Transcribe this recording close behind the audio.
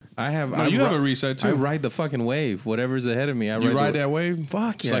I have. No, you have a reset too. I ride the fucking wave. Whatever's ahead of me, I you ride that wave.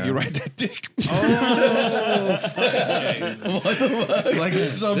 Fuck yeah! It's like you ride that dick. Oh, what the fuck? Like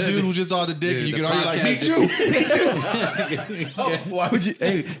some dude who's just on the dick, Dude, and you the get on. You're like, me podcast too, me too. Oh, why would you?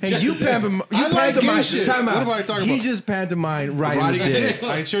 Hey, you pantomime. I like gay shit. Time out. What am I talking He about? just pantomime riding Riding the a dick. dick.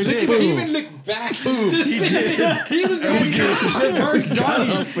 I sure did. He even looked back. He did. He was doing reverse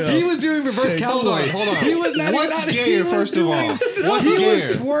doggy. He was doing reverse cowboy. Hold on. He was not What's even gayer, first of all? What's He was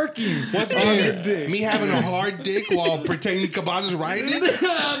gayer? twerking. What's gayer? Me having a hard dick while pretending Kabaza's riding it?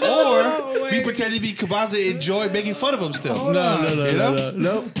 No, Or me pretending to be Kabaza and enjoy making fun of him still? No. You know?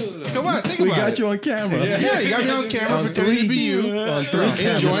 Nope. Come on, think We about got it. you on camera. Yeah, you got me on camera On pretending to three. be you, On three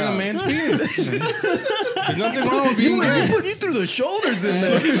enjoying cameras. a man's penis. There's nothing wrong with being gay. You threw the shoulders in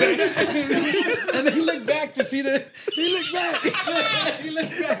there. and then he looked back to see the. He looked back. He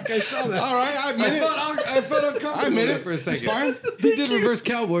looked back. I saw that. All right, I admit it. I felt uncomfortable I admit there it. for a second. It's fine. He did reverse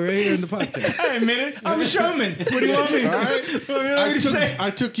cowboy right here in the podcast. I admit it. I'm a showman. What do you want me? All right. I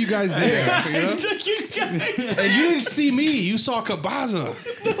took you guys there. You know? Took you guys. And you didn't see me. You saw Kabaza.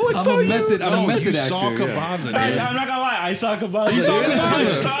 I'm a method. I'm a No, method you actor. saw yeah. Kabaza, dude. I'm not gonna lie. I saw Kabaza. You saw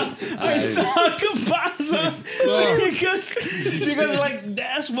Kabaza. I saw Kabaza because like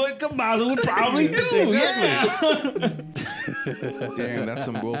that's what Kabaza would probably do. Exactly. Yeah. Damn, that's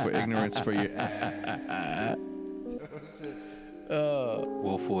some willful ignorance for you.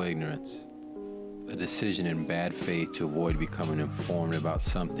 Willful ignorance. A decision in bad faith to avoid becoming informed about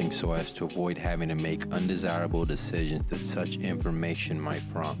something so as to avoid having to make undesirable decisions that such information might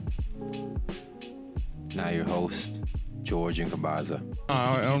prompt. Now your host, George and Kabaza.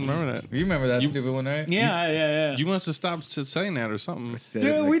 I don't remember that. You remember that stupid one, right? Yeah. You must have stopped saying that or something. Said it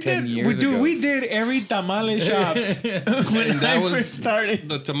Dude, like we 10 did. years ago. We did every tamale shop when that I was first started.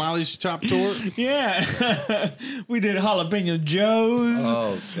 The tamale shop tour. Yeah, we did jalapeno Joe's.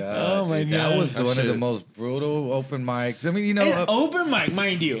 Oh god! Oh, my dude, God. That was That one of the shit. most brutal open mics. I mean, you know, It's open mic,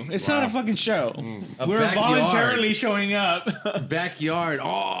 mind you. It's not a fucking show. A We're backyard. voluntarily showing up. backyard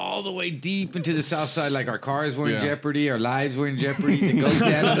all the way deep into the south side. Like our cars were in Yeah. jeopardy, our lives were in jeopardy. To go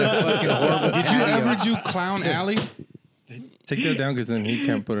stand on the fucking horrible. Did you ever do Clown Alley? Take that down because then he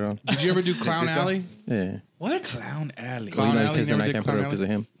can't put it on. Did you ever do Clown this down? Alley? Yeah. What? Clown Alley? Clown Alley? Because then Never I did can't put Clown it up because of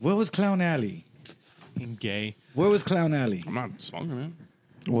him. Where was Clown Alley? I'm gay. Where was Clown Alley? I'm not smoking, man.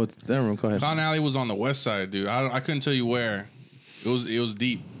 Well, it's that room. Go ahead. Clown Alley was on the west side, dude. I couldn't tell you where. It was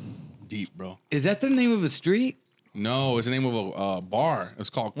deep, bro. Is that the name of a street? No, it's the name of a bar. It's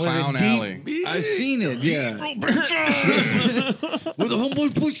called Was it Clown deep? Alley. I've seen it. Yeah. Where the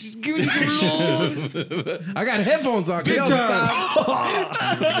homeboy pushes, give it some love. I got headphones on. Big Y'all time. stop.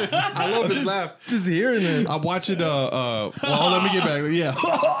 I love his laugh. Just hearing it. I'm watching well, let me get back. Yeah.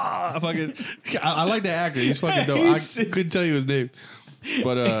 I like that actor. He's fucking dope. I couldn't tell you his name.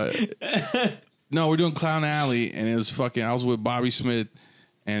 But no, we're doing Clown Alley and it was fucking I was with Bobby Smith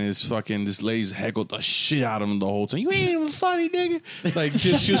and this lady's heckled the shit out of him the whole time. You ain't even funny, nigga. Like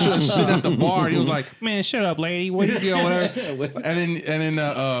just she was trying to sit at the bar and he was like, Man, shut up, lady. What you know, whatever. And then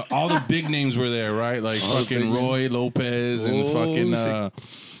all the big names were there, right? Like fucking Roy Lopez and fucking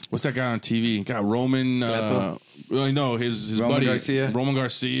what's that guy on TV? Got Roman no, his Roman buddy Garcia? Roman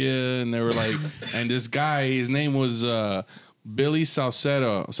Garcia, and they were like, and this guy, his name was Billy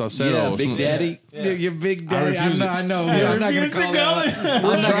Salcedo. Yeah, Big Daddy. Dude, your Big Daddy. refuse it. I know. I'm not going to call that.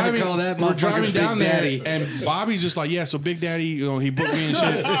 I'm not going to call that We're motherfucker driving Big down there, Daddy. and Bobby's just like, yeah. So Big Daddy, you know, he booked me and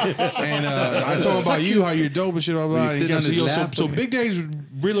shit. And I told him about you, how you're dope and shit. Blah, blah, blah. you And he sit on kept his saying, lap? so Big Daddy's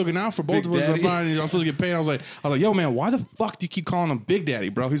really looking out for both Big of us. Blah, Daddy? blah, and I'm supposed to get paid. I was like, yo, man, why the fuck do you keep calling him Big Daddy,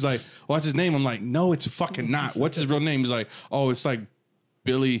 bro? He's like, what's his name? I'm like, no, it's fucking not. What's his real name? He's like, oh, it's like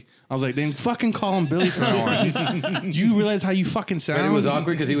Billy. I was like, then fucking call him Billy from now on. Do you realize how you fucking sound? But it was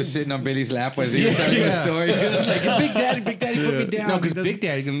awkward because he was sitting on Billy's lap as he was telling the story. He was like, Big Daddy, put me down. No, because He Big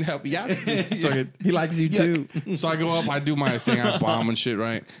Daddy can help you out. He likes you too. So I go up, I do my thing, I bomb and shit,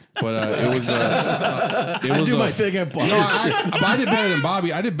 right? But it was I do my thing at bar. No, I did better than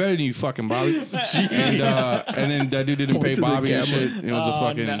Bobby. I did better than you, fucking Bobby. And then that dude didn't pay to the Bobby and camera. shit. It was a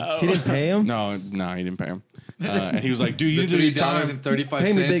fucking no. He didn't pay him? no, he didn't pay him. And he was like, dude, you The need to retire. $3.35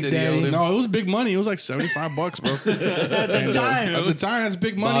 Pay me, Big that he Daddy. owed him. No, it was big money. It was like $75, bro. At time. At the time, that's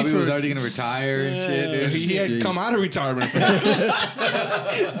big money Bobby for. was already going to retire and shit. Dude. He had come out of retirement for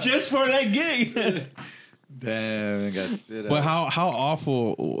that. Just for that gig. Damn, it got stood But up. how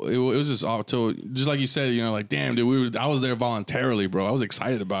awful it was just awful. Just like you said, you know, like damn, dude, I was there voluntarily, bro. I was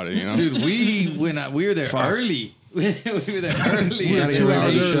excited about it, you know. Dude, we were there Fuck. early. we were there early. We were and 2 hours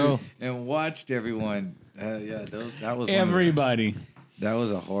everybody- show. and watched everyone. Yeah, that was Everybody. that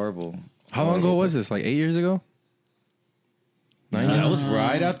was a horrible. How long ago was this? Like 8 years ago? That was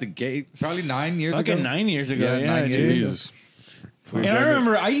right out the gate. Probably 9 years ago. Fucking 9 years ago. Yeah, 9 years dude. ago. Jesus. And I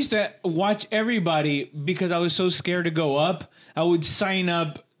remember I used to watch everybody because I was so scared to go up. I would sign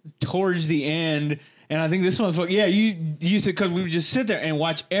up towards the end. And I think this motherfucker, you used to, because we would just sit there and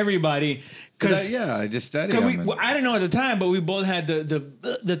watch everybody. Cause, I just studied. I didn't know at the time, but we both had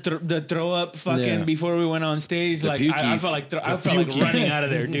the throw up fucking before we went on stage. Like I felt like running out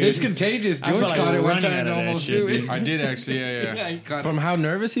of there, dude. It's contagious. George caught it one time and almost threw it. I did actually, yeah. From how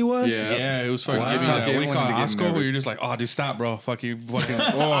nervous he was? Yeah, it was fucking giving me that. What do you call it? Osco, where you're just like, oh, just stop, bro. Fucking.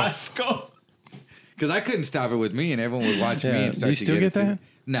 Osco. Because I couldn't stop it with me, and everyone would watch me and start. Do you still get that?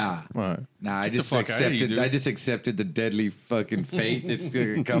 Nah. I just accepted. I just accepted the deadly fucking fate that's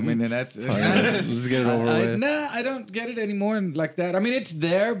coming, and that's. Let's get it over with. Nah, I don't get it anymore like that. I mean, it's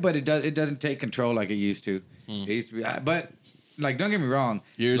there, but it doesn't take control like it used to. It used to be, but like, don't get me wrong.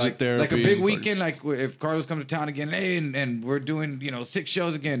 Years like, of therapy, like a big weekend, like if Carlos comes to town again, hey, and we're doing 6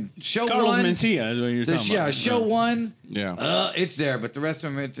 shows again. Show Carlos one, Mencia is what you're talking about. show one. Yeah, it's there, but the rest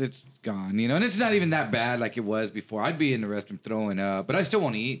of them, it's gone. And it's not even that bad like it was before. I'd be in the restroom throwing up, but I still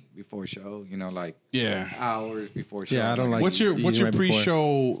want to eat before show. Like hours before show. Yeah, I don't like. What's your right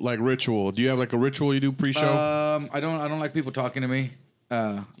pre-show like ritual? Do you have like a ritual you do pre-show? I don't like people talking to me.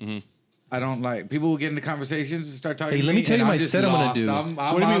 I don't like people who get into conversations and start talking. Hey, to let me tell you my set I'm gonna do.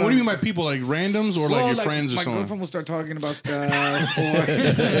 What do you mean by people? Like randoms or like your friends or my someone? My girlfriend will start talking about stuff.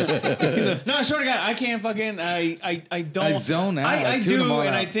 No, I swear to God, I can't fucking. I don't. I zone out. I do,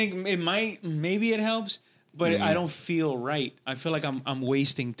 and I think maybe it helps. But I don't feel right. I feel like I'm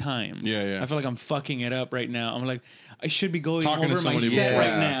wasting time. Yeah. I feel like I'm fucking it up right now. I'm like, I should be going Talking over my set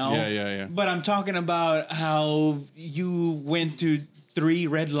right now. Yeah. But I'm talking about how you went to 3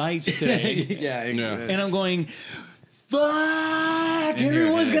 red lights today. Yeah. And I'm going, fuck,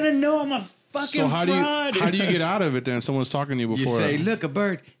 everyone's going to know I'm a fucking so how fraud. do you get out of it then if someone's talking to you before? You say, look, a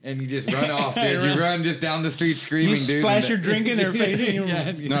bird, and you just run off, dude. You run just down the street screaming, you dude. splash your drink in their face. No,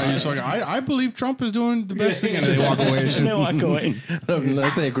 you just like, I believe Trump is doing the best thing, and then they walk away. They walk away.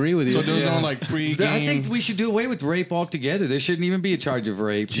 Unless they agree with you. So there's no like pre-game. I think we should do away with rape altogether. There shouldn't even be a charge of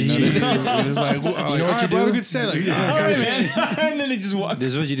rape. It's like, you know what you do? We could say like, All right, man. And then they just walk.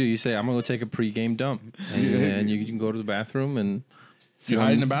 This is what you do. You say, I'm going to go take a pre-game dump. And you can go to the bathroom and... You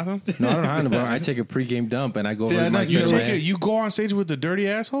hide in the bathroom? No, I don't hide in the bathroom. I take a pre-game dump and I go over to my set. You go on stage with the dirty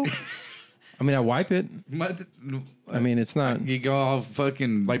asshole? I mean, I wipe it. I mean, it's not... You go all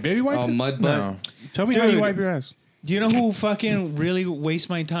fucking... Like baby wipe? All mud butt. No. Tell me how you wipe your ass. Do you know who fucking really wastes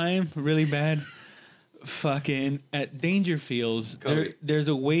my time really bad? Fucking at Dangerfields, there's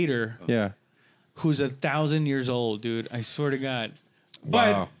a waiter Yeah. who's 1,000 years old, dude. I swear to God.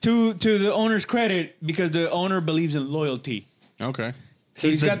 Wow. But to the owner's credit, because the owner believes in loyalty. Okay. So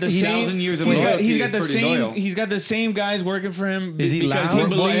he's got the 1,000 years of he's loyalty got is the pretty same. loyal. He's got the same guys working for him. Is he because loud? he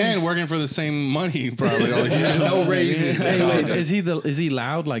believes, And working for the same money, probably. All these years. No raises. Hey, wait, is he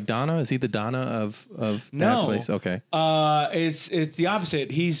loud like Donna? Is he the Donna of No. that place? Okay. It's the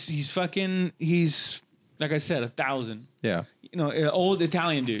opposite. He's fucking like I said, 1,000. Yeah. An old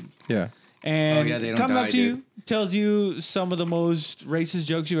Italian dude. Yeah. And they don't comes die, up to you, tells you some of the most racist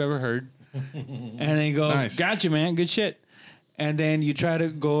jokes you've ever heard, and then you go, Nice. "Gotcha, man, good shit." And then you try to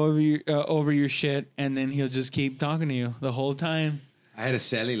go over your shit, and then he'll just keep talking to you the whole time. I had a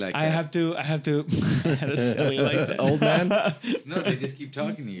celly like that. I have to. I had a silly like that. Old man? No, they just keep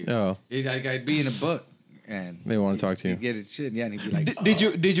talking to you. Oh. I'd be in a book and They want to talk to you. he'd get his shit. Yeah, and he'd be like,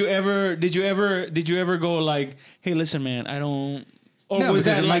 Did you ever go like, "Hey, listen, man, I don't." Or no, was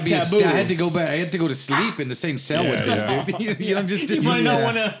because that it like might be taboo? I had to go back. I had to go to sleep in the same cell with this dude. You know, just You might not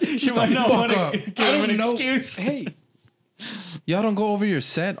want to. You might not want to give him an know. excuse. Hey, Y'all don't go over your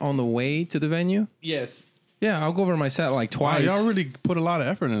set on the way to the venue? yes. Yeah, I'll go over my set like Wow, twice. y'all really put a lot of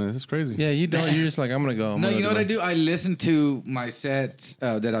effort in this. It's crazy. Yeah, you don't. You're just like, I'm going to go. No, you know what I do? I listen to my sets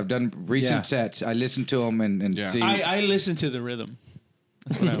that I've done, recent sets. I listen to them and Yeah. see I listen to the rhythm.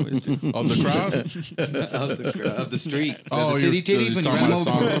 That's what I always do. Of the crowd? of the street, Oh, of the city you're titties when you talking run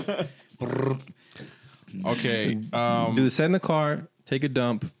about them a over. Okay. Do the set in the car, take a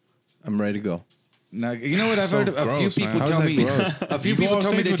dump. I'm ready to go. Now, you know what I've So heard? A gross, few people man. How is tell that me. gross? A few You go people on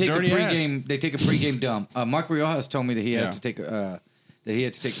told me stage they with take a dirty pregame. ass. They take a pregame dump. Mark Riojas told me that he Yeah. had to take a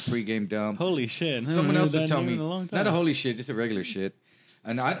pregame dump. Holy shit! Someone else was telling me. in a long time. Not a holy shit, just a regular shit.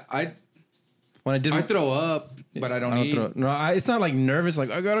 And I When I did, throw up, but I don't eat. It's not like nervous.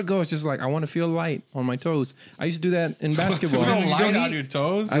 Like I gotta go. It's just like I want to feel light on my toes. I used to do that in basketball. Feel you light don't on eat- your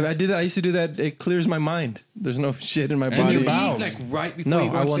toes? I did that. I used to do that. It clears my mind. There's no shit in my And body. your You eat bowels. like right before No, you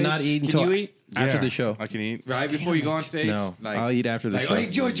go I on will stage? not eat Can until you eat? After the show. I can eat. Right before you go on stage? No, Like, I'll eat after the like, show. oh, hey,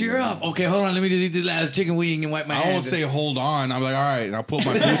 George, you're up. Okay, hold on. Let me just eat this last chicken wing and wipe my I hands. won't say hold on. I'm like, all right, and I'll put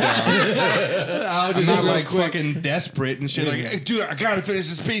my food down. I'm not like fucking desperate and shit. Like, hey, dude, I gotta finish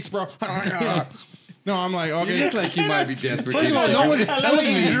this piece, bro. No, I'm like, You okay. look like you might be desperate. First of all, no one's telling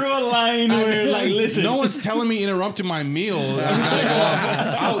You me. drew a line where, like, listen. No one's telling me interrupting my meal.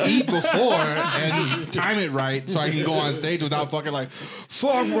 I'll eat before and time it right so I can go on stage without fucking like,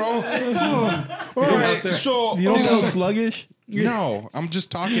 fuck, bro. All right, so You don't feel sluggish? no, I'm just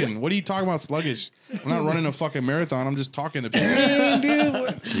talking. What are you talking about, sluggish? I'm not running a fucking marathon. I'm just talking to people.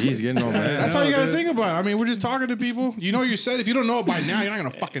 Jeez, getting all mad. That's how you gotta think about it. I mean, we're just talking to people. You know your set. If you don't know it by now, you're not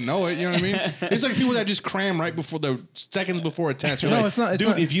gonna fucking know it. You know what I mean? It's like people that just cram right before the seconds before a test. You're No, like, it's not- it's dude,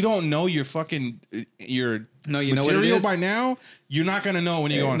 not. if you don't know your fucking your No, you know what it material is? by now, you're not gonna know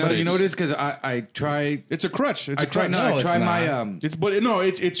when you go on No, stage. you know what it is? Because I try. It's a crutch. It's I a try. crutch. No, No, I it's try my.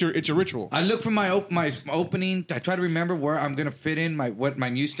 not. It's your ritual. I look for my opening. I try to remember where I'm gonna fit in my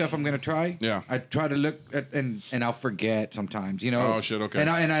new stuff I'm gonna try. Yeah. I try to look at and I'll forget sometimes. You know. Oh, shit, okay. And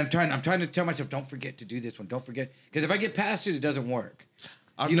I'm trying to tell myself, don't forget to do this one. Don't forget, because if I get past it, it doesn't work.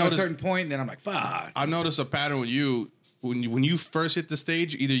 I've You know, noticed- a certain point, then I'm like, fuck. I noticed a pattern with you. When you first hit the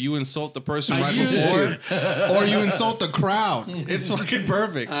stage, either you insult the person right before, or you insult the crowd. It's fucking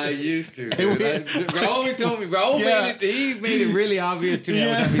perfect. I used to. Raul told me. Raul Yeah. he made it really obvious to me.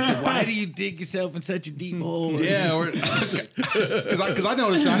 Every time he said, "Why do you dig yourself in such a deep hole?" Yeah, because I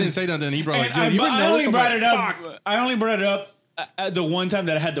noticed I didn't say nothing. And he brought like, And dude, you ever I notice? only I'm brought like, it up. I only brought it up the one time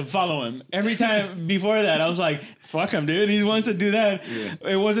that I had to follow him. Every time before that, I was like, "Fuck him, dude. He wants to do that." Yeah.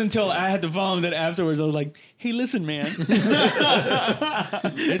 It wasn't until I had to follow him that afterwards I was like, "Hey, listen, man."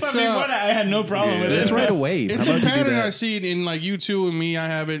 But before that, I had no problem with it. It's right away. It's How a about you do pattern that? I see it in like you two and me. I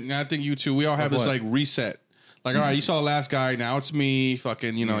have it, and I think you two. We all have this what? like reset. Like, all right, you saw the last guy. Now it's me.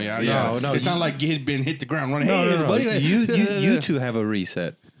 Fucking, you know, yeah. No, It's you- not like you had been hit the ground running. No, Hey, no, no. everybody. You two have a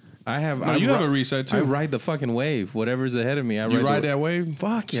reset. I have. No, you have a reset too. I ride the fucking wave. Whatever's ahead of me, I You ride the, that wave?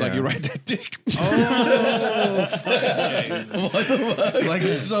 Fuck It's yeah. like you ride that dick. Like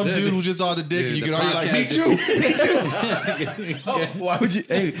some dude who just saw the dick, and you the get all you're like, me podcast too. Why would you?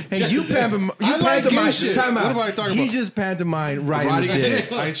 Hey, you pantomime. I like gay pantomime. shit. Time out. What am I talking He about? just pantomime riding Riding the a dick.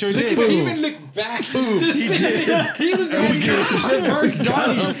 dick. I sure did. He even looked back. He did. He was doing reverse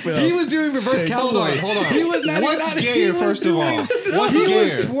doggy. He was doing reverse cowboy. Hold on. He was not What's even- he gayer, was first of all? What's He was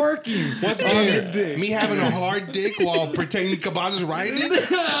gayer? twerking. What's gayer? Me having a hard dick while pretending Kabaza's riding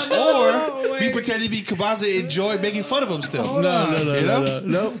it? Or me pretending to be Kabaza and enjoy making fun of him still? No. You know?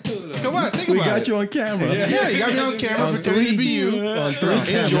 Nope. Come on, think We about got it. you on camera. Yeah, you got me on camera On pretending to be three. you, On three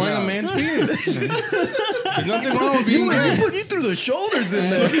enjoying cameras. a man's penis. There's nothing wrong with being gay. You threw the shoulders in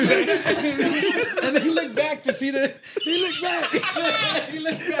there. And then he looked back to see the. He looked back. He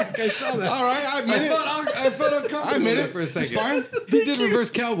looked back. I saw that. All right, I admit it. I felt uncomfortable I admit there it. for a second. It's fine. He did reverse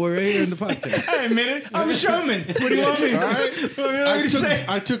cowboy right here in the podcast. I admit it. I'm a showman. What do you want me? All right. What do you want me to say?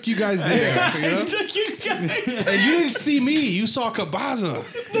 I took you guys there, you know? Took you guys. And you didn't see me. You saw Kabaza.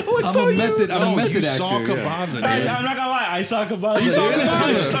 I'm a method. I'm a No, method you actor. saw yeah. Kabaza, dude. I'm not gonna lie. I saw Kabaza. You saw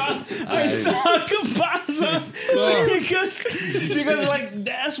Kabaza. I saw Kabaza because like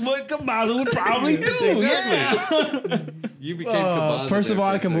that's what Kabaza would probably do. Exactly. Yeah. You became Kabaza. First of there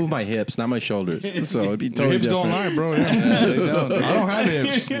all, for I a can move second. my hips, not my shoulders. So it'd be Your totally hips don't different. lie, bro. Yeah. I don't have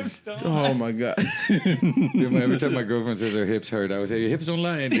hips. Oh my god. Dude, every time my girlfriend says her hips hurt, I would say, your hips don't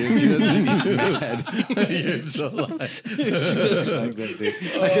lie, dude. She doesn't, she's mad. Your hips don't lie. She doesn't like that, dude.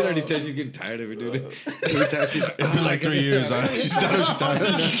 I can already tell she's getting tired of it, dude. Every time she, It's been like 3 years. She's tired.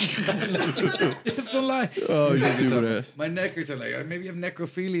 hips don't lie. Oh, you stupid ass. My neck hurts. I'm like, maybe you have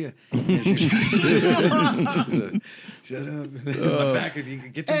necrophilia. Shut up. My back hurts. You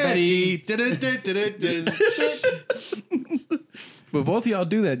can get your back. Eddie. But both of y'all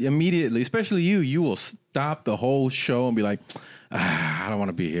do that immediately, especially you. You will stop the whole show and be like, I don't want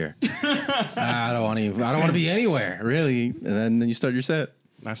to be here. I don't want to be anywhere, really. And then you start your set.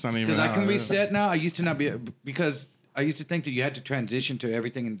 That's not even. Because I how can it is. reset now. I used to not be, because I used to think that you had to transition to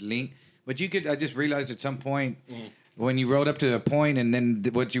everything and link. But you could, I just realized at some point, when you wrote up to a point and then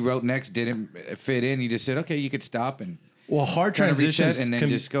what you wrote next didn't fit in, you just said, okay, you could stop and. Well, hard Kinda reset transitions and then can,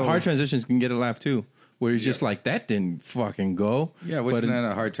 just go. hard transitions can get a laugh too, where it's just like that didn't fucking go. Yeah, which But is it-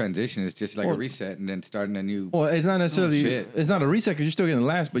 not a hard transition. It's just like a Well- reset and then starting a new. Well, it's not necessarily. shit. It's not a reset because you're still getting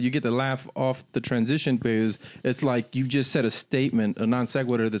laughs, but you get the laugh off the transition because it's like you just said a statement, a non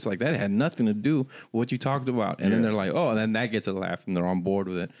sequitur that's like that had nothing to do with what you talked about, and then they're like, oh, and then that gets a laugh, and they're on board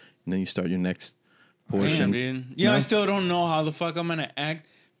with it, and then you start your next portion. Damn, dude. Yeah, I still don't know how the fuck I'm gonna act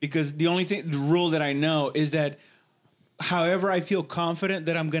because the rule that I know is that however I feel confident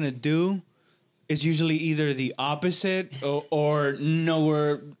that I'm gonna do, it's usually either the opposite or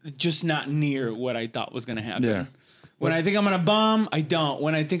nowhere, just not near what I thought was going to happen. Yeah. When I think I'm going to bomb, I don't.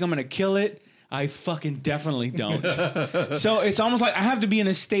 When I think I'm going to kill it, I fucking definitely don't. So it's almost like I have to be in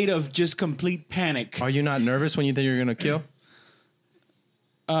a state of just complete panic. Are you not nervous when you think you're gonna kill?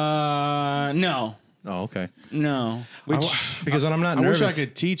 No. Oh, okay. No. Because when I'm not I nervous, wish I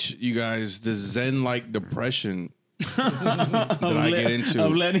could teach you guys the Zen-like depression that I get into.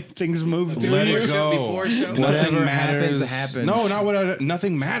 Of letting things move through Let you. it go. Before show? Nothing Whatever matters. happens. No, not whatever.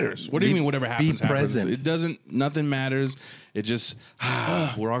 Nothing matters. What do you Be- mean? Whatever be happens, present. happens. It doesn't. Nothing matters. It just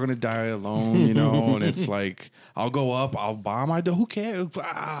we're all gonna die alone, you know. And it's like I'll go up, I'll bomb. Who cares?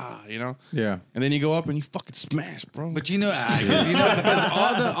 You know. Yeah. And then you go up and you fucking smash, bro. But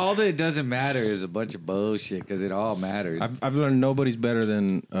because all that it doesn't matter is a bunch of bullshit because it all matters. I've learned nobody's better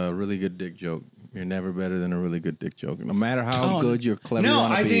than a really good dick joke. You're never better than a really good dick joke. No matter how good you're clever you No,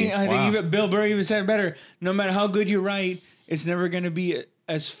 want to I be. think even Bill Burr even said it better. No matter how good you write, it's never going to be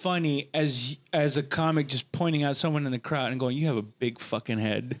as funny as a comic just pointing out someone in the crowd and going, "You have a big fucking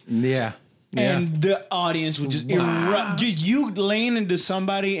head," Yeah. Yeah. and the audience would just erupt. Just you laying into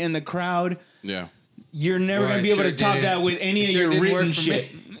somebody in the crowd. Yeah. You're never Well, going to it be able sure to top didn't. that with any It of sure your didn't written work for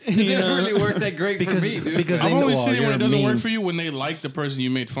shit. me. It didn't really work that great Because- for me, dude. because I've they know, only oh, seen it when you're it doesn't work mean. for you when they like the person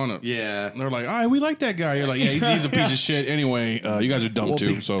you made fun of. yeah. And they're like, all right, we like that guy. You're like, yeah, he's a piece of shit. Anyway, you guys are dumb Well,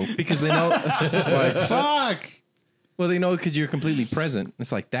 too. So because they know. like, fuck. Well, they know because you're completely present.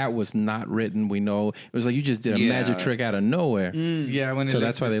 It's like that was not written. We know it was like you just did a Yeah. magic trick out of nowhere. Yeah, when So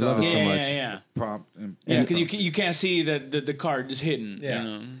that's why they love it so Yeah, much. yeah. Prompt. Yeah, because you can't see the card just hidden. You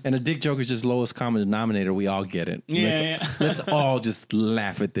know? And a dick joke is just lowest common denominator. We all get it. Yeah, let's, yeah. let's all just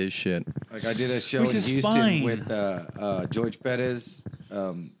laugh at this shit. Like I did a show Which in is Houston fine. with George Perez,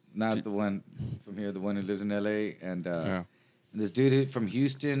 not the one from here, the one who lives in LA, and this dude from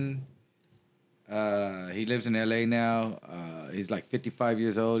Houston. He lives in LA now. He's like 55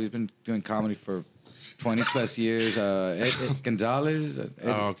 years old. He's been doing comedy for 20 plus years. Ed Gonzalez.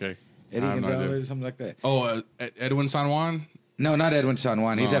 Okay. Eddie I have no idea. Gonzalez, something like that. Oh, Edwin San Juan? No, not Edwin San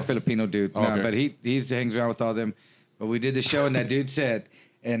Juan. He's Oh. that Filipino dude. No, Okay. but he hangs around with all them. But we did the show, and that dude said,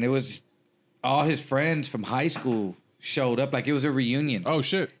 and it was all his friends from high school showed up. Like it was a reunion. Oh,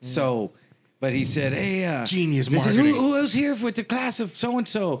 shit. So, but he said, hey, Genius they said, marketing. who else here with the class of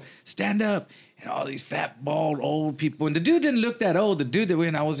so-and-so? Stand up. And all these fat, bald, old people. And the dude didn't look that old. The dude that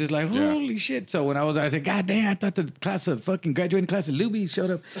went, I was just like, holy shit. So when I said, God damn, I thought the class of fucking graduating class of Luby showed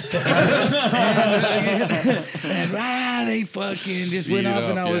up. and they fucking just went Beat it off.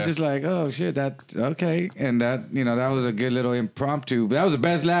 And up, I was yeah. just like, oh shit, okay. And that was a good little impromptu. But that was the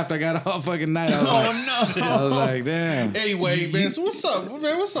best laugh I got all fucking night. I was like, I was like, damn. Anyway, man, so what's up,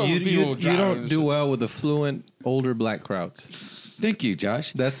 man? What's up You, with people you driving don't and do shit? well with the fluent older black crowds. Thank you,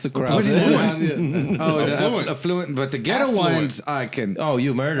 Josh. That's the crowd. Affluent, but the ghetto Affluent. ones I can. Oh,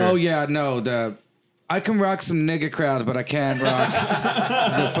 you murdered. Oh yeah, no, I can rock some nigga crowds, but I can't rock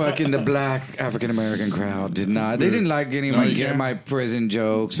the black African American crowd. Did not. They didn't like any of you can't. my prison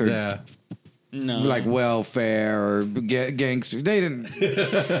jokes or Yeah. No. like welfare or gangsters. They didn't.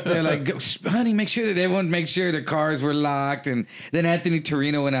 They're like, honey, make sure that everyone make sure the cars were locked. And then Anthony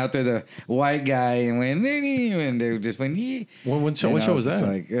Torino went out there, the white guy, and went, and they just went, yeah. What show And was I was just that?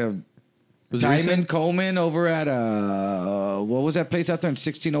 Like, Was it Timon recent? Coleman over at what was that place out there in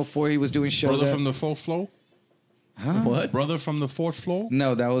 1604? He was doing shows. Brother at? from the fourth floor? What? Brother from the fourth floor?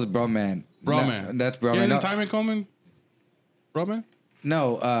 No, that was Brumman. Brumman. That's Yeah, Brumman. isn't No, Timon Coleman? Brumman?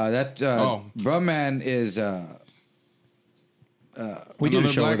 no, that Brumman is We did a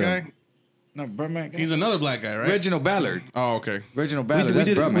Another show black with him. guy? no Brumman. He's another black guy, right? Reginald Ballard. Oh, okay. Reginald We, Ballard. we That's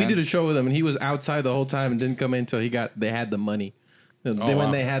did, Brumman. we did a show with him, and he was outside the whole time and didn't come in until they had the money. Then wow.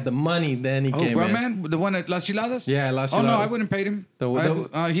 when they had the money, then he Oh, came in. Brumman, the one at Las Chiladas. Yeah, Las Oh no, Chiladas. I wouldn't have paid him.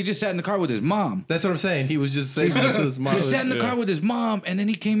 The- He just sat in the car with his mom. That's what I'm saying. He was just saying that to his mom. He sat in the car with his mom, and then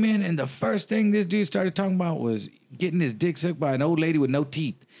he came in, and the first thing this dude started talking about was getting his dick sucked by an old lady with no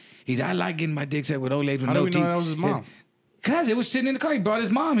teeth. He's, I like getting my dick sucked with old ladies with How no do we teeth. know that was his mom? Cause it was sitting in the car. He brought his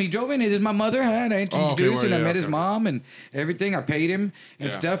mom. He drove in. This is my mother. And I introduced well, and I yeah, met his okay. mom and everything. I paid him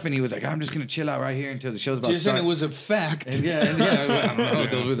and Yeah. stuff. And he was like, I'm just gonna chill out right here until the show's about to Just saying start. it was a fact. And yeah, well, I don't know if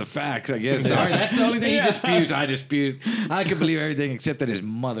those were the facts, I guess. Sorry, that's the only thing he disputes. I dispute. I can believe everything except that his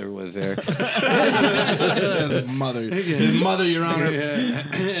mother was there. His mother. His mother, Your Honor.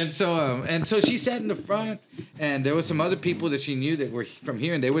 and so she sat in the front, and there was some other people that she knew that were from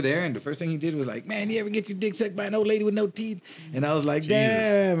here, and they were there. And the first thing he did was like, "Man, you ever get your dick sucked by an old lady with no teeth?" And I was like,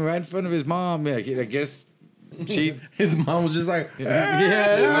 "Damn!" Right in front of his mom. Yeah, I guess His mom was just like, But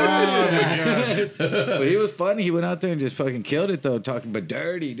he was funny. He went out there and just fucking killed it though, talking but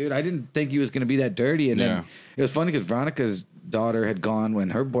dirty, dude. I didn't think he was gonna be that dirty. And then it was funny because Veronica's daughter had gone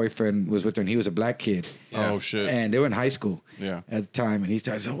when her boyfriend was with her, and he was a black kid. Oh shit! And they were in high school. Yeah. At the time, and he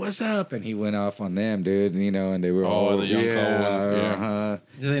started saying, "What's up?" And he went off on them, dude. And, and they were all the young couple ones, yeah.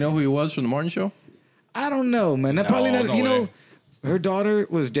 did they know who he was from the Martin Show? I don't know, man. That probably not. No way. Her daughter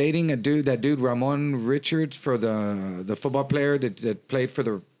was dating that dude Ramon Richards, for the football player that played for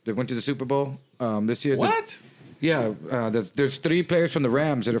that went to the Super Bowl this year. What? There's 3 players from the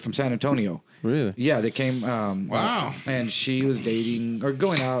Rams that are from San Antonio. Really? Yeah, they came. Wow. And she was dating or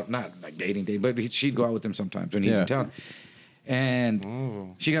going out, not like dating, but she'd go out with him sometimes when he's in town.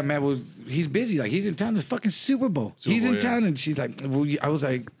 And she got mad. Well, he's busy. Like, he's in town. It's fucking Super Bowl. He's in town, and she's like, well, I was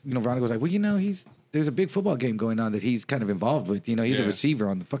like, Veronica was like, well, there's a big football game going on that he's kind of involved with. He's a receiver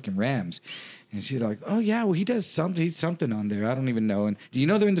on the fucking Rams. And she's like, oh, yeah, well, he does something. He's something on there. I don't even know. And do you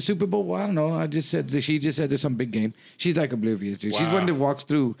know they're in the Super Bowl? Well, I don't know. She just said there's some big game. She's like oblivious, dude. Wow. She's one that walks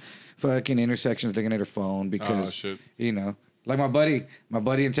through fucking intersections looking at her phone because, like my buddy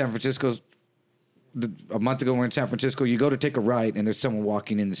in San Francisco, a month ago we're in San Francisco, you go to take a right and there's someone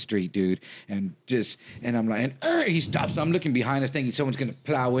walking in the street, dude, and I'm like, he stops. I'm looking behind us thinking someone's gonna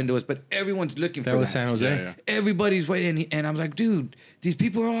plow into us, but everyone's looking for that. That was San Jose. Yeah. Everybody's waiting, and I'm like, dude, these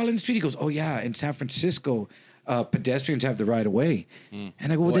people are all in the street. He goes, oh yeah, in San Francisco, pedestrians have the right of way. And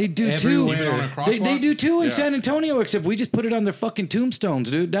I go, well, they do too. Even on a crosswalk? They do too in San Antonio, except we just put it on their fucking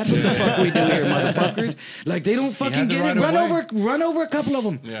tombstones, dude. That's what the fuck we do here, motherfuckers. Like, they don't fucking get it. Run over a couple of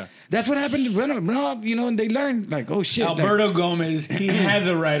them. Yeah. That's what happened. And they learn, like, oh shit. Alberto Gomez, he had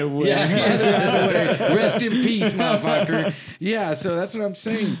the right of way. Yeah, he had the right of way. Rest in peace, motherfucker. Yeah, so that's what I'm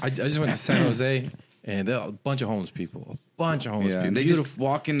saying. I just went to San Jose, and there are a bunch of homeless people. people. And they just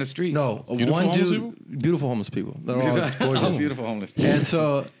walk in the street. No, Beautiful one homeless dude, people? beautiful homeless people. They're all gorgeous. Beautiful homeless people.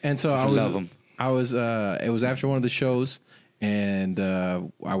 And so I love 'em. was it was after one of the shows, and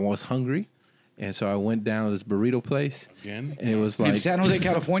I was hungry, and so I went down to this burrito place Again? and it was In like San Jose,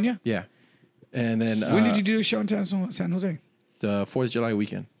 California? yeah, and then When did you do a show in San Jose? the 4th of July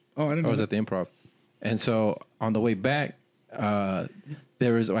weekend. Oh, I didn't know. I was at the Improv, and so on the way back, I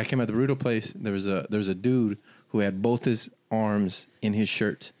came at the burrito place. There was a dude who had both his arms in his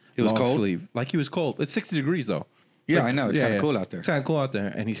shirt. It was long cold? sleeve, like he was cold. It's 60 degrees though. Yeah, I know. It's kinda cool out there. It's kind of cool out there,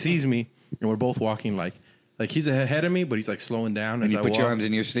 and he sees me, and we're both walking like he's ahead of me, but he's like slowing down. And as you I put your walk. arms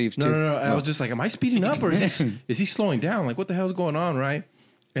in your sleeves too? No. I was just like, am I speeding up or is he slowing down? Like, what the hell's going on, right?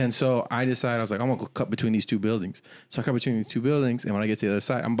 And so I decided, I was like, I'm going to go cut between these two buildings. So I cut between these two buildings, and when I get to the other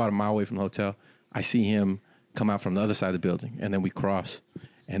side, I'm about a mile away from the hotel. I see him come out from the other side of the building, and then we cross.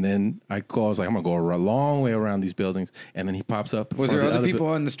 And then I was like, I'm going to go a long way around these buildings. And then he pops up. Was there other people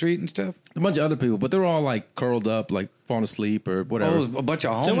on the street and stuff? A bunch of other people, but they're all like curled up, like falling asleep or whatever. Oh, a bunch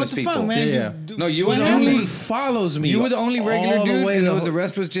of So what homeless the people. fuck, man? Yeah. No, you were The the only only. follows me. You were the only regular all the dude, way and to the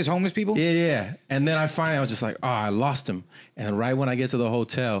rest was just homeless people. Yeah. And then I was just like, oh, I lost him. And right when I get to the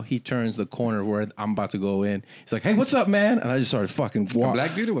hotel, he turns the corner where I'm about to go in. He's like, hey, what's up, man? And I just started fucking A walking.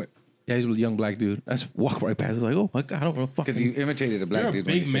 black dude or what? Yeah, he's a young black dude. I just walk right past. I was like, oh my God, I don't know. Because you imitated a black You're a dude.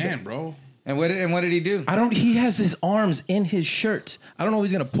 when you big said man, that. bro. And what did he do? he has his arms in his shirt. I don't know if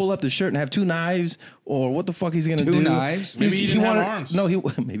he's going to pull up the shirt and have two knives or what the fuck he's going to do. Two knives? Maybe he didn't have arms. No,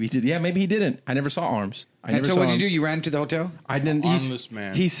 maybe he did. Yeah, maybe he didn't. I never saw arms. And so what did you do? You ran to the hotel? I didn't. Armless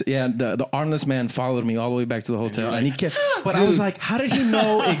man. The armless man followed me all the way back to the hotel, you're and he like, kept. But I was like, how did he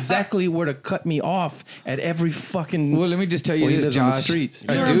know exactly where to cut me off at every fucking? Well, let me just tell you where he this, lives on the Josh. streets.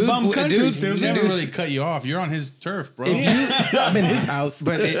 You're in bum country, He dude. never really cut you off. You're on his turf, bro. I'm in his house.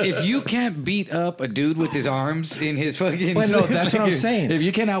 But if you can't beat up a dude with his arms in his fucking... Wait, no, that's what I'm saying. If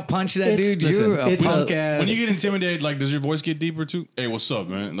you can't outpunch that dude, Listen, you're a it's punk ass... When you get intimidated, like, does your voice get deeper too? Hey, what's up,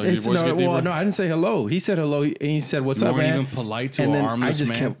 man? Like, your It's, voice no, get deeper? well, no, I didn't say hello. He said hello, and he said, "What's You up, weren't man?" even polite to and an then armless I just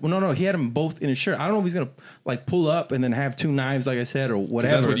man? kept. Well, no, he had them both in his shirt. I don't know if he's gonna like pull up and then have two knives, like I said, or 'Cause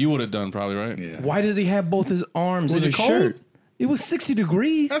whatever. that's what you would have done, probably, right? Yeah. Why does he have both his arms Was in it his cold? shirt? It was 60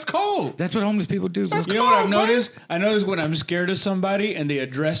 degrees. That's cold. That's what homeless people do. That's You know what I've cold, man. noticed? I noticed when I'm scared of somebody and they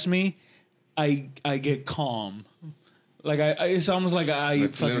address me, I get calm. Like it's almost like I Like a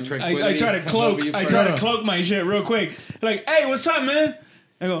little fucking tranquility I try to comes cloak. over you I first. try to cloak my shit real quick. Like, hey, what's up, man?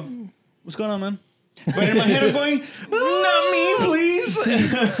 I go, what's going on, man? But in my head, I'm going, not me, please.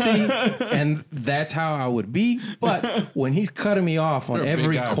 See, and that's how I would be. But when he's cutting me off on You're a big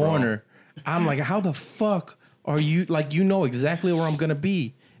every guy, corner, I'm like, how the fuck are you? Like, you know exactly where I'm gonna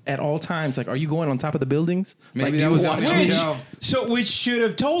be at all times. Like, are you going on top of the buildings? Maybe like, that do was you on watch the me? hotel. Which should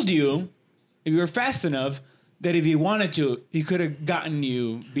have told you, if you were fast enough, that if he wanted to, he could have gotten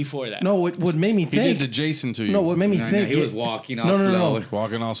you before that. No, what made me He think? did the Jason to you. No, what made me No, think? he was walking all No, slow.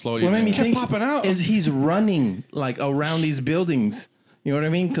 Walking all slow. What made me kept think popping out. is he's running like around these buildings. You know what I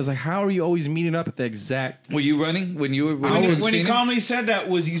mean? Because like, how are you always meeting up at the exact? Were you running when you were? When, you when he seen him? calmly said that,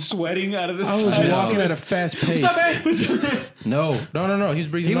 was he sweating out of the I was side? walking at a fast pace. What's up, man? What's up? No. He was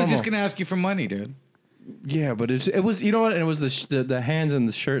breathing He was normal. just gonna ask you for money, dude. Yeah, but it was you know what? And it was the hands and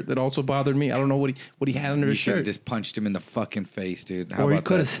the shirt that also bothered me. I don't know what he had under You his should have shirt. just punched him in the fucking face, dude. How Or he about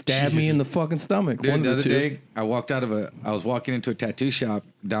could have that? stabbed me in the fucking stomach. Dude, One the of other two. day, I was walking into a tattoo shop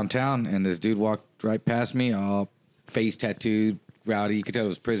downtown, and this dude walked right past me, all face tattooed, rowdy. You could tell it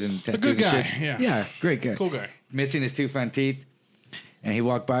was prison tattooed good and guy, shit. yeah. Great guy. Cool guy. Missing his 2 front teeth. And he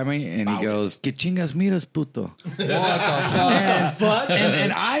walked by me, and he goes, "Que chingas miras, puto." What the fuck?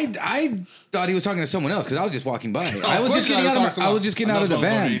 And I thought he was talking to someone else because I was just walking by. I was course just getting not. out Talks of I was just getting out of the about-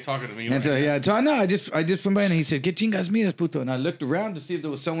 van. He talking to me And so right yeah, so I know I just went by and he said, "Que chingas miras, puto." And I looked around to see if there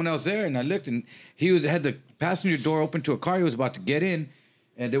was someone else there, and I looked, and he had the passenger door open to a car he was about to get in.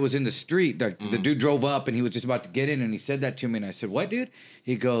 And it was in the street. The dude drove up and he was just about to get in, and he said that to me. And I said, "What, dude?"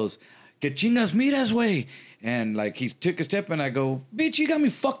 He goes, "Que chingas miras, way." And like he took a step, and I go, "Bitch, you got me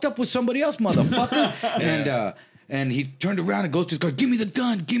fucked up with somebody else, motherfucker." And he turned around and goes to his car, "Give me the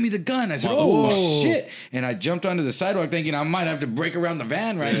gun, give me the gun." I said, "Oh shit!" And I jumped onto the sidewalk thinking I might have to break around the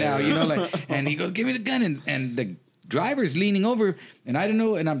van right now, you know, like. And he goes, "Give me the gun," and the driver's leaning over, and I don't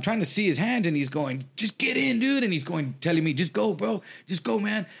know, and I'm trying to see his hands, and he's going, "Just get in, dude," and he's going, telling me, "Just go, bro, just go,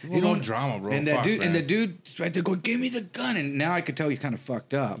 man." Well, no drama, bro. And Fuck, and man. the dude's right there going, "Give me the gun," and now I could tell he's kind of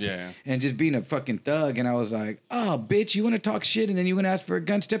fucked up, Yeah. and just being a fucking thug. And I was like, "Oh, bitch, you want to talk shit, and then you want to ask for a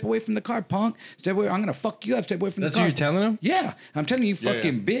gun? Step away from the car, punk. Step away. I'm gonna fuck you up. Step away from That's the car." what you're telling him? Yeah, I'm telling you, Yeah,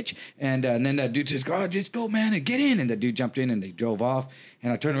 fucking bitch. And then that dude says, "God, just go, man, and get in." And the dude jumped in, and they drove off.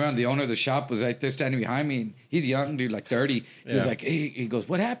 And I turned around. The owner of the shop was right there standing behind me. And he's a young dude, like 30. He was like, "Hey," he goes,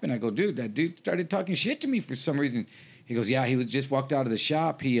 "What happened?" I go, "Dude, that dude started talking shit to me for some reason." He goes, "Yeah, he was just walked out of the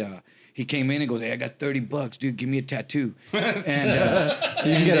shop. He came in and goes, 'Hey, I got $30, dude. Give me a tattoo.'"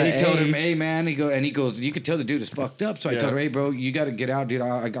 And he told him, "Hey, man," he goes, "You could tell the dude is fucked up." So I told him, "Hey, bro, you got to get out, dude.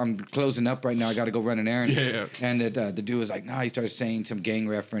 I'm closing up right now. I got to go run an errand." Yeah. And the dude was like, "Nah." He started saying some gang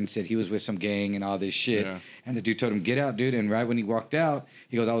reference that he was with some gang and all this shit. Yeah. And the dude told him, "Get out, dude." And right when he walked out,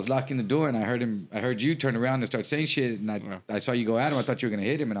 he goes, "I was locking the door and I heard you turn around and start saying shit. And I saw you go at him. I thought you were gonna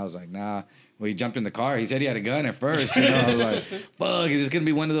hit him." And I was like, "Nah." Well, he jumped in the car. He said he had a gun at first. You know, I was like, "Fuck, is this gonna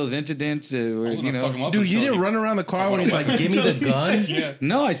be one of those incidents where I was you gonna fuck him know?" up Dude, you until didn't he- run around the car when he's like, "Give me the gun." Yeah.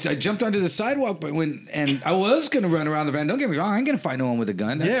 No, I jumped onto the sidewalk, but I was gonna run around the van. Don't get me wrong, I ain't gonna fight no one with a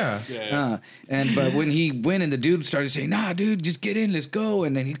gun. Yeah. But when he went and the dude started saying, "Nah, dude, just get in, let's go,"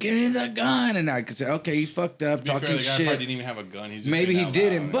 and then he get in the gun, and I could say, "Okay, he's fucked up, To be fair, talking the guy shit." probably didn't even have a gun. He's just Maybe saying he out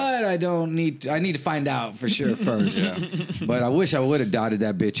didn't, loud, but I need to find out for sure first. But I wish I would have dotted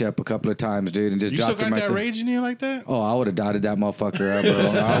that bitch up a couple of times, dude, and just You still dropped him got right that there. rage in you like that? Oh, I would have dotted that motherfucker up,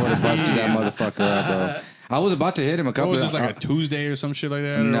 bro. I would have busted that motherfucker up, bro. I was about to hit him a What couple was of this, like a Tuesday or some shit like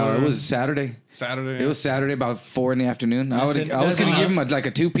that? No, or it was Saturday. Saturday. It was Saturday about 4 PM. I was That's gonna give him enough. like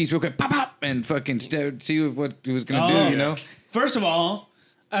a 2-piece real quick, pop, pop, and fucking see what he was gonna do, you know? First of all,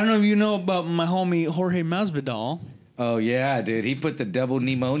 I don't know if you know about my homie Jorge Masvidal. Oh yeah, dude. He put the double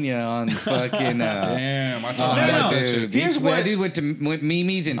pneumonia on fucking. Damn, I saw no, that no. shit. Dude, Here's that what- dude went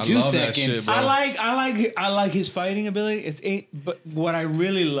Mimi's in I 2 love that seconds. shit, bro. I like his fighting ability. But what I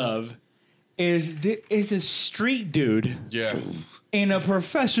really love is it's a street dude Yeah. in a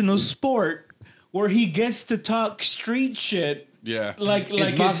professional sport where he gets to talk street shit. Yeah. Like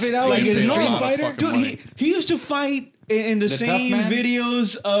Masvidal like a it's street normal. fighter? Dude, Money. he used to fight in the The Tough same Man?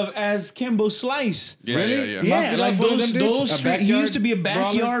 videos as Kimbo Slice. Yeah, Really? yeah. Yeah, Masvidal like was one of those them dudes? A street, he backyard used to be a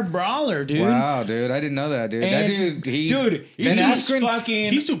backyard brawler, dude. Wow, dude, I didn't know that, dude. That And, dude, he's he's Ben just Askren.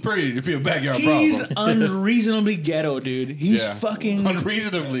 fucking. He's too pretty to be a backyard He's problem. unreasonably ghetto, dude. He's Yeah. fucking.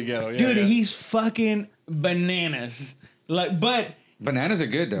 Unreasonably ghetto. Yeah, Dude, yeah. he's fucking bananas. Like, Bananas are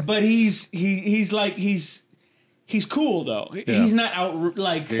good though. but he's cool though. He's not out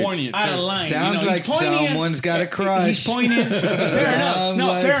like Poignant, out of too. line. Sounds you know? like He's poignant. someone's got a crush. He's poignant. Fair enough. Sounds No,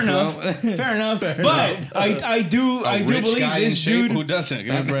 like fair enough. some- Fair enough. But I do A rich believe guy in this shape dude. who doesn't.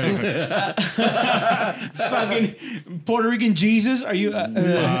 Give me a break. Fucking Puerto Rican Jesus. Are you?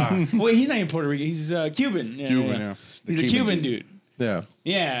 Wait, he's not even Puerto Rican. He's Cuban. Yeah, Cuban, yeah. He's a Cuban Cuban Jesus. dude. Yeah.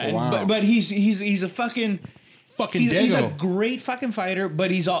 Yeah, and- Wow. but he's a fucking Fucking he's a Dago. great fucking fighter. But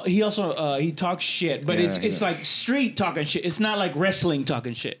he also he talks shit. But Yeah, it's like street talking shit. It's not like wrestling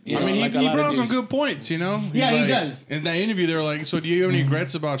talking shit. You I know, mean, like a he lot of brought up some dudes. good points, you know? He's Yeah, he like- does. In that interview, they were like, "So do you have any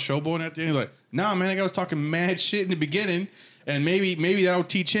regrets about showboating at the end?" He's like, "Nah, man, that guy was talking mad shit in the beginning, And maybe that'll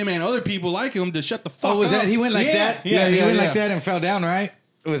teach him and other people like him to shut the fuck up. Oh, was that he went like Yeah, that? yeah, he yeah, went yeah. like that and fell down, right?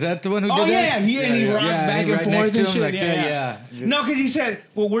 Was that the one who did Oh that? yeah, he rocked back he and right forth next to and him shit. like that, yeah. No, because he said,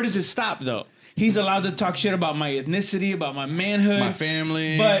 "Well, where does it stop, though? He's allowed to talk shit about my ethnicity, about my manhood, My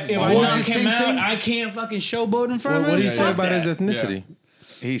family. But if my I Well, knock it's the him same out, thing. I can't fucking showboat in front What of him. do you say Fuck about that. his ethnicity?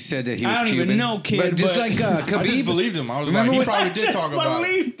 He said that he was I don't Cuban. even know, kid, But just but- like I just Khabib. believed him. I was Remember like, he when- probably I did just talk about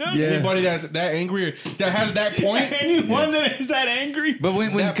believed him. Yeah. anybody that's that angry or that has that point. Anyone that is that angry. But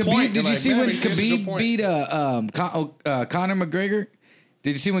when That Khabib, point, did you like, see man, when makes a good Khabib point. beat Conor McGregor?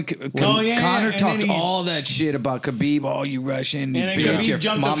 Did you see when Oh, yeah, Conor and talked then he- all that shit about Khabib? Oh, you Russian, you And then bitch, Khabib your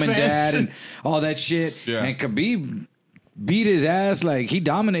jumped mom the and fence. dad, and all that shit. Yeah. And Khabib beat his ass, like he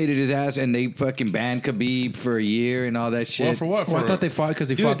dominated his ass, and they fucking banned Khabib for a year and all that shit. Well, for what? Well, I For- thought they fought because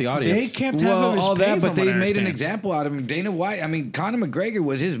he fought the They audience. kept half Well, of his all pay, that, but from they what I made an understand. example out of him. Dana White, I mean, Conor McGregor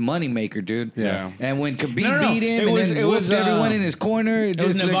was his moneymaker, dude. Yeah. And when Khabib No. beat him It and was- then it was, whooped everyone in his corner, it was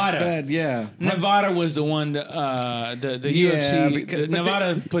just looked Nevada. bad. Yeah. Nevada was the one, the Yeah, UFC. because- but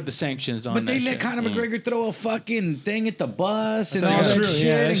Nevada put the sanctions on But they that let shit. Conor McGregor throw a fucking thing at the bus and thought all that's that true. shit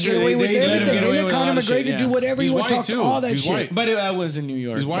Yeah, and that's get true. away with They let him everything. get They away let with a lot Conor of shit, McGregor yeah. do whatever He's he want white, to talk too. all that He's shit. white. But I was in New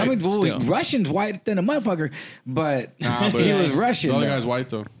York. He's white. I mean, well, Still. Russian's white than a motherfucker, but Nah, but he was Russian. The other though. guy's white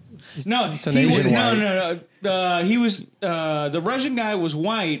though. No, an he was, Asian no. He was the Russian guy was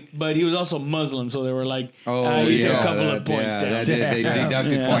white, but he was also Muslim. So they were like, Oh, you took yeah, a couple that- of points yeah, down. that did- they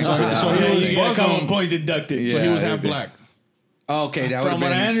deducted Yeah. points for that. So he Yeah, was you got a couple Muslim. of points deducted. Yeah. So he was they half did. black. Okay, that would have From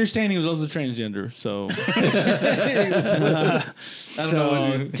what I been. understand, he was also transgender. So, know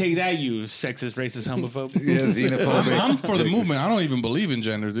what take that, you sexist, racist, homophobe. Yeah, xenophobic. I'm for the movement. I don't even believe in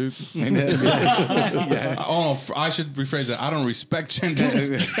gender, dude. I should rephrase that. I don't respect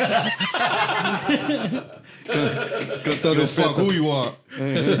gender. Go fuck who you are.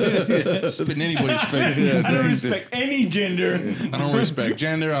 Spit in anybody's face. I don't respect any gender. I don't respect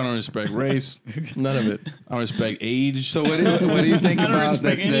gender. I don't respect race. None of it. I don't respect age. So what do you think I don't about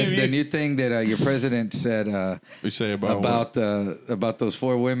respect any of the you. new thing that your president said we say about about those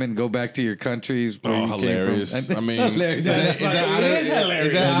 4 women? Go back to your countries. Where Oh, you hilarious! Came from. I mean, Hilarious. is that out It is of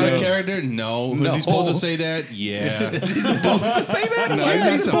hilarious. out of character? No. Was No. he supposed to say that? Yeah. Is he supposed to say that? No, Why he's is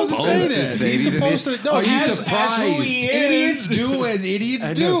he not supposed to say supposed to that? say He's he's an supposed idiot. to. No, Are you he's As who surprised? he is. idiots do as idiots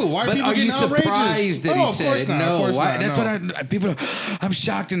do. Why are But people are you getting outrageous? surprised that Oh, he of said course it? not, of No, course why? not, That's no. what people. I'm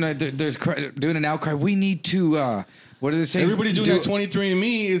shocked, and there's doing an outcry. We need to. What do they say? Everybody's doing that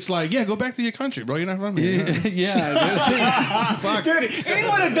 23andMe. It's like, yeah, go back to your country, bro. You're not from here. Yeah, that's it. Fuck. Dude,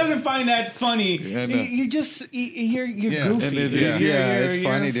 anyone that doesn't find that funny, I know. you're just you're Yeah. goofy. And it's, Yeah. it's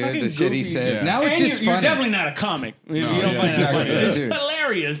You're funny, dude. fucking The shit he goofy. says. Yeah. Now it's And just you're funny. definitely not a comic. If you don't yeah, find exactly. that funny. It's Dude.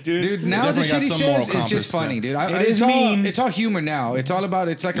 hilarious, dude. Dude, now the Definitely shit got he some says moral is just compass, funny, yeah. dude. It is mean. It's all humor now. It's all about.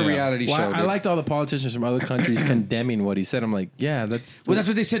 It's like a Yeah. reality Well, show. I dude. liked all the politicians from other countries condemning what he said. I'm like, yeah, that's. Well, that's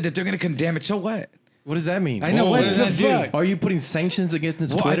what they said that they're going to condemn it. So what? What does that mean? I know. Whoa, what what the does that do? fuck? Are you putting sanctions against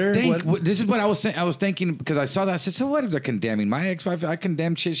his Well, Twitter? I think What- this is what I was saying. I was thinking because I saw that. I said, "So what if they're condemning my ex-wife? I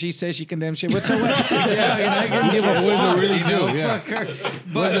condemn shit. She says she condemns shit. What's so what? I can give a What does it fuck, really you do? know? Yeah. Fuck her.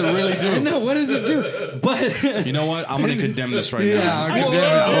 What does it really I do? know. What does it do? But You know what? I'm going to condemn this right yeah, now. I condemn.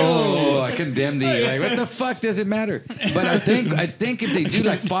 Oh, I condemn thee. Like, what the fuck does it matter? But I think if they do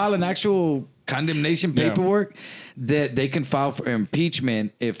like file an actual condemnation Yeah. paperwork, that they can file for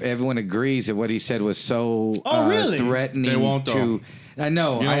impeachment if everyone agrees that what he said was so Oh, really? threatening They won't, though. to. I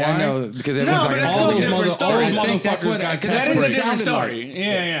know, You know I why? know because everyone's but like, that's all a those different all story. those I think that's motherfuckers what- got that tax That is a breaks. different sounded like. story.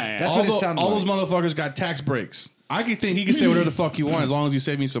 Yeah. That's All, what it sounded all like. those motherfuckers got tax breaks. I could think he can say whatever the fuck you want as long as you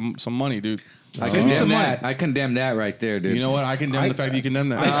save me some money, dude. I Save me some condemn money. that. I condemn that right there, dude. You know what? I condemn the fact that you condemn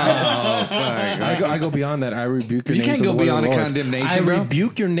that. Oh, fuck. I go beyond that. I rebuke your You names. can't in go the word beyond of the a Lord. condemnation, I bro.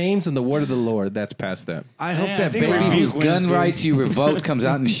 rebuke your names in the word of the Lord. That's past that. I hope Yeah, I that think baby rebuke whose wins, gun dude. rights you revoke comes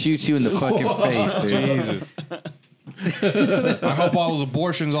out and shoots you in the fucking face, dude. Jesus. I hope all those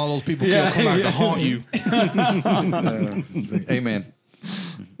abortions, all those people killed come back to haunt you. Amen.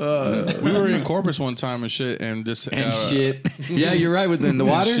 We were in Corpus one time and shit, and just And shit. Yeah, you're right. Within the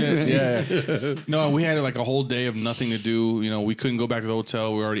and water. shit, yeah. No, we had like a whole day of nothing to do. You know, we couldn't go back to the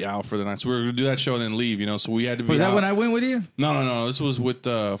hotel. We were already out for the night, so we were gonna do that show and then leave. You know, so we had to be. Was that out. when I went with you? No. This was with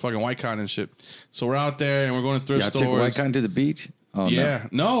fucking White Cotton and shit. So we're out there and we're going to thrift Yeah, I took stores. White Cotton to the beach. Oh, Yeah,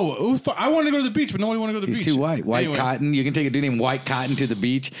 no. It was I wanted to go to the beach, but nobody wanted to go to the He's beach. too white. White Anyway, Cotton. You can take a dude named White Cotton to the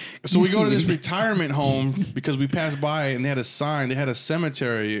beach. So we go to this retirement home because we passed by and they had a sign. They had a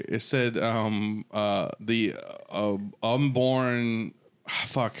cemetery. It said the unborn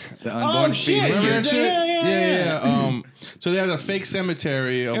Fuck. The unborn shit. fetus. Remember that shit? Yeah. So they had a fake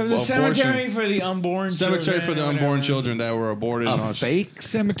cemetery of It was a abortion. cemetery for the unborn Cemetery for the unborn whatever. children that were aborted. A and all that shit. fake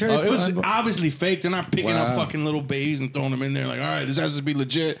cemetery? It for was unborn- obviously fake. They're not picking up Wow. fucking little babies and throwing them in there like, all right, this has to be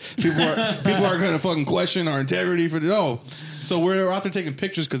legit. People are going to fucking question our integrity for the no. So we're out there taking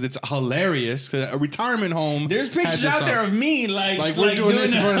pictures because it's hilarious. A retirement home. There's had pictures this out on. there of me like we're doing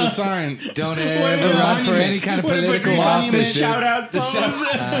this in that. front of the sign. Don't What ever is run for monument? any kind of What a political Patrice office, Monument dude. shout out The pose.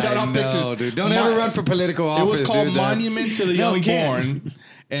 shout out I pictures. know, dude. Don't ever run for political office. It was called dude. Monument to the No, we can't. Unborn.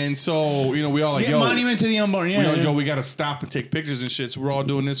 And so, we all like, Yeah, yo, monument to the unborn. we Yeah, like, yeah. yo, we got to stop and take pictures and shit. So we're all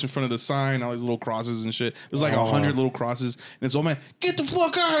doing this in front of the sign, all these little crosses and shit. There's like 100 little crosses. And this old man, get the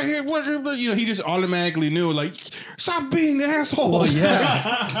fuck out of here. He just automatically knew, like, stop being an asshole. Well,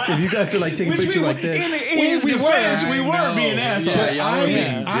 yeah. If you guys are like taking Which pictures we, like this, in his defense, we were being assholes. Yeah, But y'all were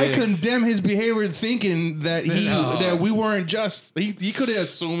being I dicks. condemn his behavior, thinking that No. that we weren't just. He could have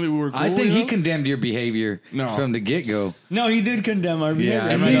assumed that we were cool. I think you he know? condemned your behavior No. from the get-go. No, he did condemn our behavior.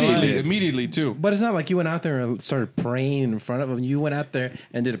 Yeah, I'm not gonna lie. immediately too. but it's not like you went out there and started praying in front of them. You went out there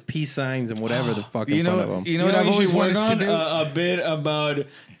and did a peace signs and whatever the fuck in You front know, of them. you know You what I've you always should work wanted to on do? a bit about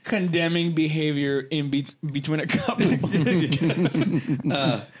condemning behavior in between a couple.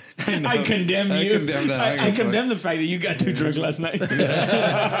 I condemn I you. condemn that. I condemn the fact that you got too drunk last night.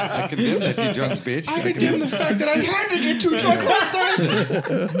 I condemn that, you drunk bitch. I condemn the fact that I had to get too drunk last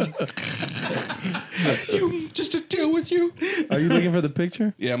night. You just to deal with you. Are you looking for the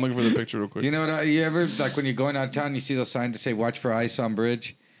picture? Yeah, I'm looking for the picture real quick. You know what? You ever, like when you're going out of town, you see those signs that say "Watch for ice on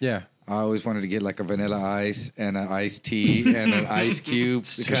bridge." Yeah. I always wanted to get like a vanilla ice and an iced tea and an ice cube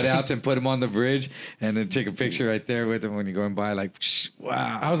cut out and put them on the bridge and then take a picture right there with them when you're going by. Like,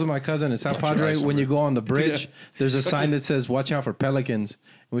 wow. I was with my cousin in South Watch your Padre. eyes When you go on the bridge, Yeah. there's a sign that says "Watch out for pelicans."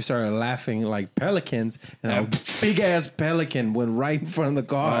 And we started laughing like pelicans, and a big ass pelican went right in front of the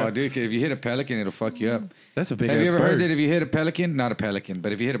car. Oh, dude, if you hit a pelican, it'll fuck you up. That's a big Have ass you ever bird. heard that if you hit a pelican, not a pelican,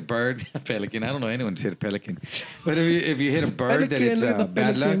 but if you hit a bird, a pelican, I don't know anyone's hit a pelican, but if you hit a bird, that it's Pelican, the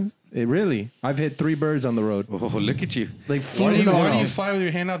bad luck. pelicans. It really. I've hit 3 birds on the road. Oh, look at you. Like Why do flew you fly with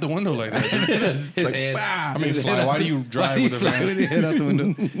your hand out the window like that? His head. I mean, fly. Why do you drive with a Fly with van? your head out the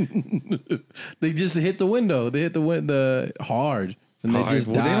window. They just hit the window. They hit the window hard, and they just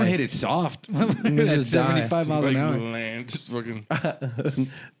Well, die. they don't hit it soft. They It's just die. 75 miles Like an hour. land, just fucking.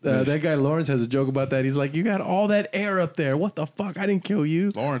 That guy Lawrence has a joke about that. He's like, "You got all that air up there. What the fuck? I didn't kill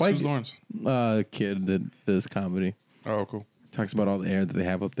you." Lawrence, Why- who's Lawrence? Kid that does comedy. Oh, cool. Talks about all the air that they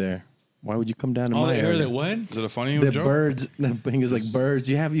have up there. Why would you come down to All my the air area? that what? Is it a funny The joke? birds. The thing is like birds.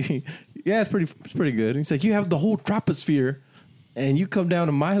 Yeah, it's pretty good. He's like, you have the whole troposphere, and you come down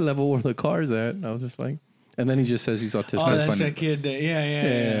to my level where the car's at. And I was just like, and then he just says he's autistic. Oh, that's funny. that kid. Yeah.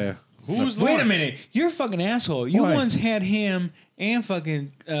 yeah. Who's Wait a Lawrence? minute. You're a fucking asshole. You Why? once had him and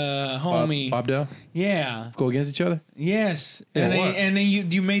fucking homie. Bob Dell Yeah. go against each other. Yes. Yeah, And what? then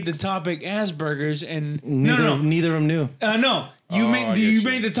you made the topic Asperger's and Neither of them knew. no. You Oh, I made get you you.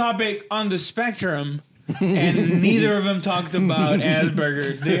 made the topic on the spectrum. And neither of them talked about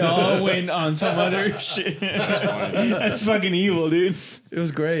Asperger's. They all went on some other shit. That's fucking evil, dude. It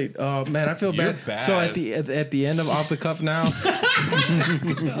was great. Oh man, I feel You're bad. So bad. at the end of Off the Cuff now,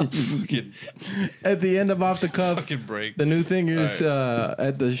 Fucking, at the end of Off the Cuff, fucking break. the new thing is All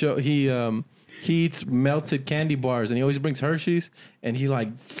at the show he eats melted candy bars and he always brings Hershey's and he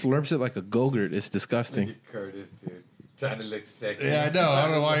like slurps it like a Go-Gurt. It's disgusting. Curtis, dude. Trying to look sexy. Yeah, I know. I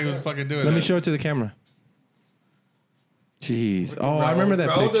don't know why he was fucking doing Let that. me show it to the camera. Jeez. Oh, I remember that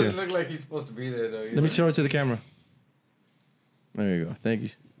Raul picture. doesn't look like he's supposed to be there, though. Let me show it to the camera. There you go. Thank you.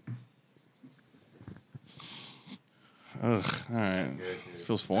 Ugh. All right.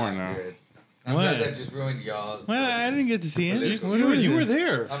 Feels foreign now. I'm What? glad that just ruined y'all's. Well, I didn't get to see it. You were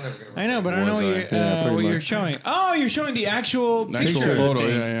there. I'm never gonna. I know, but I don't know Was what, I? you're, Yeah, pretty what you're much. showing. Oh, you're showing the actual Actual picture. photo. thing.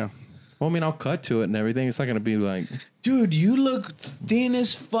 Yeah. Well, I mean, I'll cut to it and everything. It's not going to be like, Dude, you look thin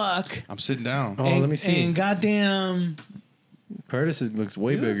as fuck. I'm sitting down. oh, and, let me see. And goddamn. Curtis looks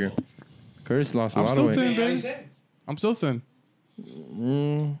way bigger. Curtis lost a I'm lot still of weight. thin, babe. I'm still thin.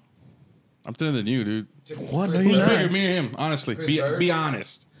 I'm thinner than you, dude. What? No, Who's you're not. bigger, me or him? Honestly, be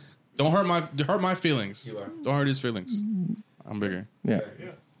honest. Don't hurt my feelings. You are. Don't hurt his feelings. I'm bigger. Yeah.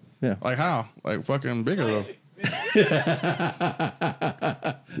 Like how? Like fucking bigger though.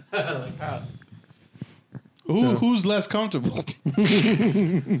 Who's less comfortable?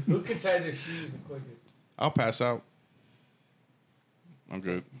 Who can tie their shoes the quickest? I'll pass out. I'm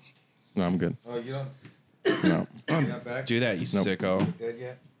good. No, I'm good. Oh, you don't. No, You're not back. Do that, you sicko. Dead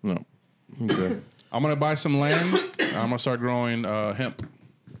yet? no. I'm good. I'm gonna buy some land. I'm gonna start growing hemp.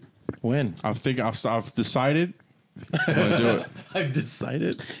 When? I'm thinking. I've decided I'm gonna do it. I've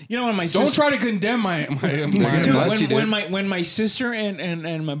decided. You know when my Don't sister, try to condemn my Dude, Unless you do. when my sister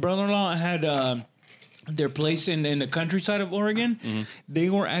and my brother-in-law had their place in the countryside of Oregon, they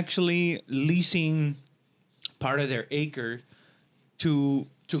were actually leasing part of their acre to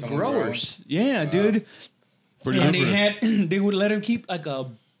growers. Yeah, dude. Pretty And they lucrative. they would let them keep like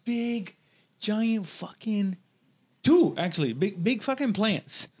a big, giant fucking two actually big fucking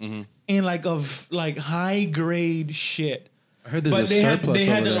plants and like of like high grade shit. I heard there's But a they surplus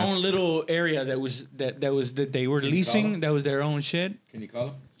had over their there. own little area that they were leasing. That was their own shit. Can you call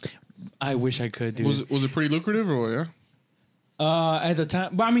him? I wish I could, dude. Was it pretty lucrative or what, yeah? At the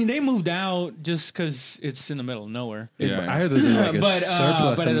time, but I mean, they moved out just because it's in the middle of nowhere. Yeah. I heard there's like a but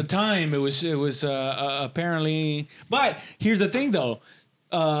surplus. but at in- the time, it was apparently. But here's the thing, though.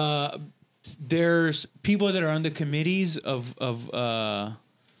 There's people that are on the committees of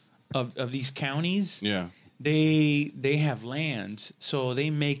these counties. Yeah. They have lands, so they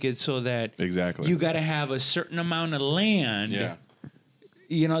make it so that Exactly. you got to have a certain amount of land. Yeah.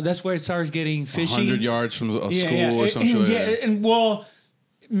 You know, that's where it starts getting fishy. 100 yards from a school or some and, shit. yeah, and well,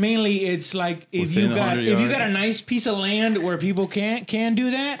 mainly it's like if Within you got 100 if you yards. got a nice piece of land where people can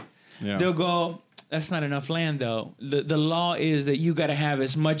do that, Yeah. they'll go. That's not enough land, though. The law is that you got to have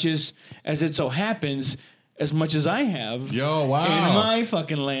as much as it so happens, as much as I have. Yo, wow. In my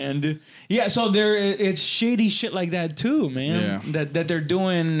fucking land. Yeah, so it's shady shit like that too, man. Yeah. That they're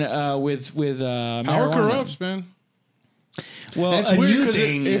doing with Power marijuana. corrupts, man. Well, It's a weird new because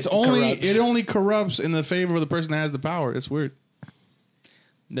thing it corrupts. only corrupts in the favor of the person that has the power. It's weird.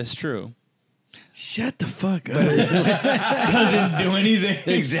 That's true. Shut the fuck up. Doesn't do anything.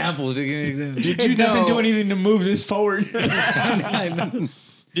 Examples. Give me examples. It doesn't do anything to move this forward.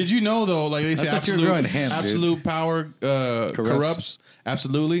 Did you know though? Like they say, thought you were growing hemp, dude. absolute power corrupts.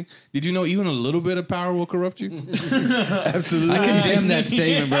 Absolutely. Did you know even a little bit of power will corrupt you? Absolutely. I condemn that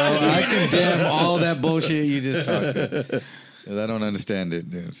statement, bro. I condemn all that bullshit you just talked about. 'Cause I don't understand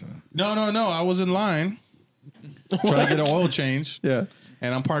it, dude. So. No. I was in line trying to get an oil change. Yeah.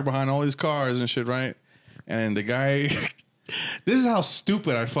 And I'm parked behind all these cars and shit, right? And the guy, this is how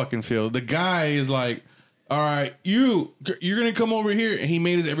stupid I fucking feel. The guy is like, all right, you're going to come over here. And he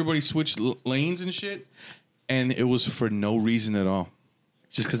made everybody switch lanes and shit. And it was for no reason at all.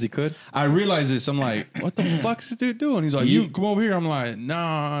 Just because he could? I realized this. I'm like, what the fuck is this dude doing? He's like, you come over here. I'm like,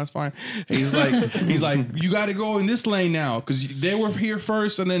 nah, that's fine. And he's like, you got to go in this lane now because they were here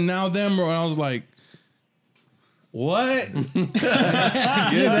first and then now them. And I was like, what?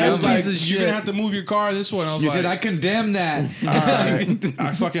 I was like, you're gonna have to move your car this way. And I was You like, said I condemn that. all right.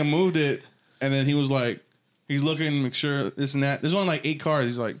 I fucking moved it, and then he was like, he's looking to make sure this and that. There's only like 8 cars.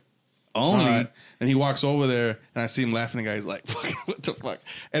 He's like, Only. all right. And he walks over there, and I see him laughing. The guy, he's like, fucking, what the fuck?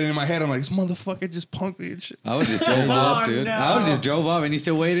 And in my head, I'm like, this motherfucker just punked me and shit. I would just drove off, dude. I would just drove off, and he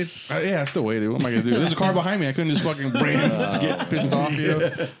still waited. Yeah, I still waited. What am I gonna do? There's a car behind me. I couldn't just fucking bring him to get pissed off, you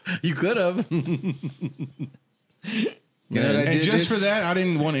know? You could have. You know what I And did? just dude? for that, I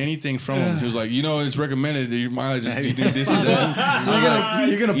didn't want anything from him. He was like, you know, it's recommended that your mileage is you do this and that. So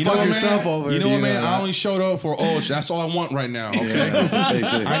you're gonna You know fuck what, yourself man? over. You know if what, man? do I that. only showed up for that's all I want right now. Okay,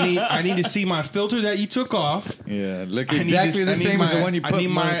 Basically. I need to see my filter that you took off. Yeah, look I need exactly this- the I need same as the my- one you put. I need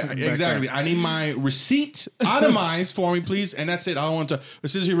my motherfucking back exactly. on. I need my receipt itemized for me, please, and that's it. I don't want to.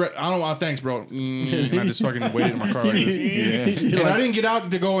 As soon as you, I don't want. Thanks, bro. And I just fucking waited in my car like this. And I didn't get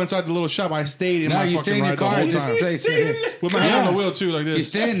out to go inside the little shop. I stayed in No, my you fucking stay in your ride the car whole and just time play shit. with my hand on the wheel too, like You this.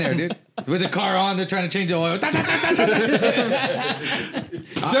 stay in there, dude. With the car on, they're trying to change the oil.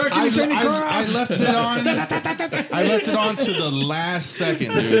 Sir, can you turn the car I on? left it on. I left it on to the last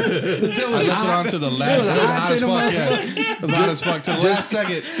second, dude. I left it on to the last. It was hot as fuck. Yeah, it was hot as fuck to the last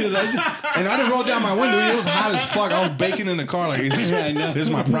second. And I didn't roll down my window. It was hot as fuck. I was baking in the car like this. This is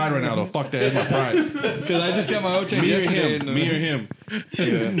my pride right now. Though, fuck that. It's my pride. Because I just got my oil change Me or yesterday. him. Me or him.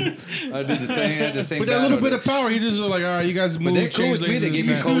 I did the same. Had the same. With that little battle, bit of power, you just were like, all right, you guys But move, they're cool change with me. lanes. They and give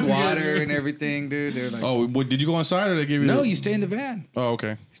you this cold and that. water and everything, dude. They're like, Oh, did you go inside or they gave you? no, you stay in the van. Oh,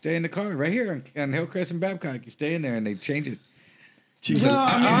 okay. Stay in the car right here on Hillcrest and Babcock. You stay in there and they change it. No,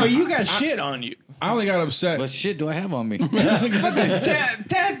 but you got shit on you. I only got upset. What shit do I have on me? Fucking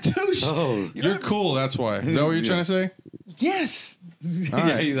tattoos. Oh, You're cool. That's why. Is that what you're trying to say? Yes. All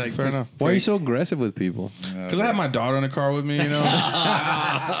right, he's like, fair just- enough. Why are you so aggressive with people? Because I have my daughter in the car with me, you know.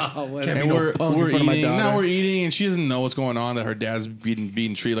 Can't be And no we're punk in front of my eating. Now daughter. we're eating, and she doesn't know what's going on. That her dad's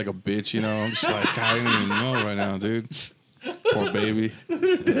being treated like a bitch. You know, I'm just like, God, I don't even know right now, dude. Poor baby.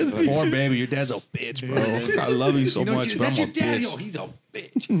 Poor baby. Your dad's a bitch, bro. I love you so much, but I'm a bitch. He's a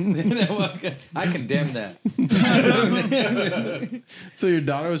bitch. I condemn that. So your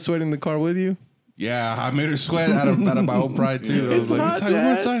daughter was sweating the car with you? Yeah, I made her sweat out of my own pride too. I was like, "It's hot,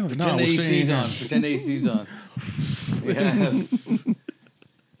 we're inside." Like, no, Pretend the we're staying AC's here. on. Pretend the AC's on. Yeah.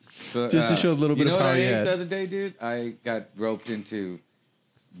 But, Just to show a little bit you know of what power I you ate had. the other day, dude? I got roped into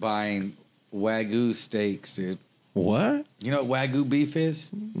buying Wagyu steaks, dude. What? You know what Wagyu beef is?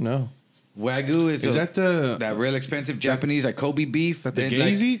 No. Wagyu is That the that real expensive Japanese, like Kobe beef. the Then,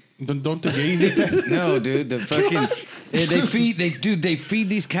 gays eat? Don't the gays eat that? No, dude, the fucking they feed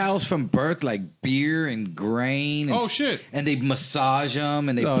these cows from birth like beer and grain. And, Oh, shit. And they massage them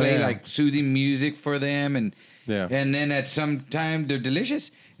and they Oh, play yeah. like soothing music for them and Yeah. and then at some time they're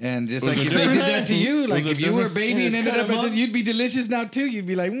delicious. And just Was like it if they did different? that to you, like Was it if you were a different? baby and Just ended cut up 'em at this, up? you'd be delicious now too. You'd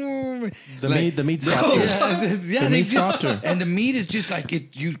be like, The meat softer. yeah, The they meat's just- softer. and the meat is just like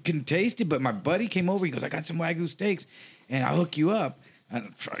it. You can taste it. But my buddy came over. He goes, "I got some Wagyu steaks, and I'll hook you up."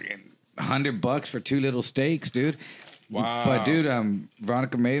 And fucking $100 for 2 little steaks, dude. Wow. But dude,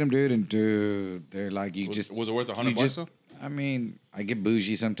 Veronica made them, dude, and dude, they're like you just. Was it worth you $100 just- though? I mean, I get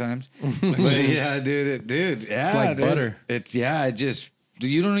bougie sometimes, but yeah, dude, yeah, It's like dude. butter. It's it just.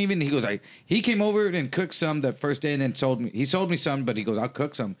 You don't even. He goes like he came over and cooked some that first day and then sold me. He sold me some, but he goes, I'll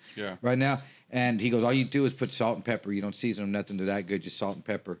cook some Yeah. right now. And he goes, all you do is put salt and pepper. You don't season them nothing to that good, just salt and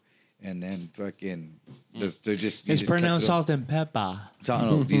pepper. And then fucking, they're just. you It's just pronounced cut it up. salt and pepper. Salt,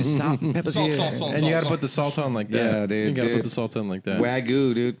 no, you just salt and pepper. Salt, here. salt, salt. And you got to put the salt on like that. Yeah, dude, You got to dude. put the salt on like that.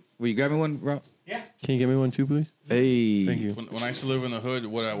 Wagyu, dude. Will you grab me one, bro? Can you give me one too, please? Hey, Thank you. When I used to live in the hood,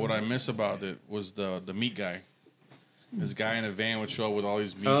 what I miss about it was the meat guy. This guy in a van would show up with all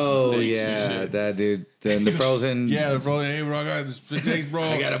these meats Oh and steaks yeah, and shit. that dude. And the frozen. Yeah, bro. Hey, bro, I got this steaks, bro.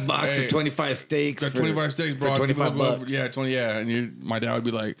 I got a box Hey, of 25 steaks. Got for- 25 steaks, bro. For 25 bucks. Yeah, 20. Yeah, and my dad would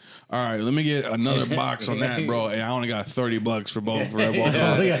be like, "All right, let me get another box on that, bro." And I only got $30 for both. For that both.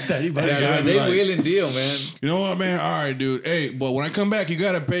 Only got 30 bucks. Yeah, Yeah, they like- wheel and deal, man. You know what, man? All right, dude. Hey, but when I come back, you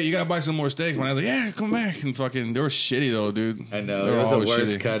gotta pay. You gotta buy some more steaks. When I was like, "Yeah, come back," and fucking, they were shitty though, dude. I know. They were It was the always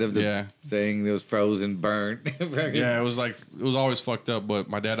worst shitty. cut of the Yeah. thing. It was frozen, burnt. Yeah, it was always fucked up, but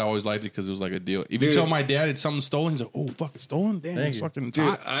my dad always liked it because it was like a deal. If you Dude. tell my dad it's something stolen, he's like, "Oh, fuck, it's stolen? Damn, Thank it's you. fucking Dude,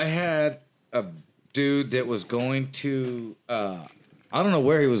 hot." I had a dude that was going to, I don't know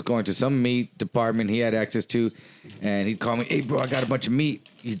where he was going to, some meat department he had access to, and he'd call me, "Hey, bro, I got a bunch of meat.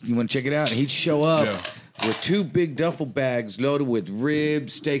 You want to check it out?" And he'd show up with 2 big duffel bags loaded with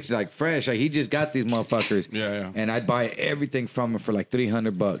ribs, steaks, like fresh. Like he just got these motherfuckers. Yeah. And I'd buy everything from him for like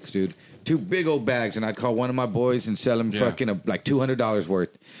 $300, dude. 2 big old bags, and I'd call one of my boys and sell him Yeah. fucking like $200 worth,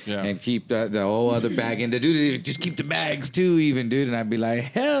 Yeah. and keep the whole other bag. And the dude would just keep the bags too, even dude. And I'd be like,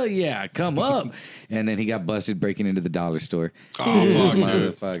 "Hell yeah, come up!" And then he got busted breaking into the dollar store. Oh, This fuck, dude.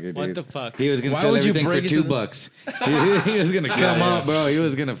 motherfucker, What dude. the fuck? He was gonna Why sell would you everything for break into $2. He was gonna come up, bro. He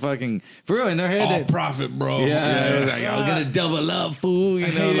was gonna fucking for real in their head. All that- profit, bro. yeah, it was like, I was gonna double up, fool. You I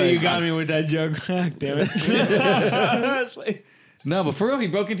know, hate it. like, You got me with that joke. Damn it. No, but for real, he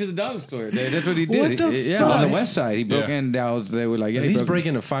broke into the dollar store. That's what he did. What the Yeah, on the fuck? west side, he broke Yeah. in. They were like, yeah, At he least broke-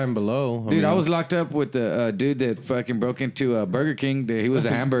 breaking a Five and Below. Dude, I mean, was locked up with the dude that fucking broke into Burger King. He was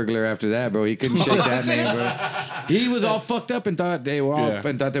a hamburglar after that, bro. He couldn't shake that name, bro. He was all fucked up and thought they were Yeah.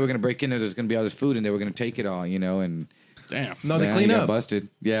 and thought they were gonna break in. There was gonna be all this food and they were gonna take it all, you know. And Damn. No, they man, clean he got up. busted.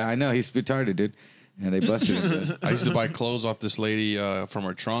 Yeah, I know. He's retarded, dude. And they busted him. Bro. I used to buy clothes off this lady from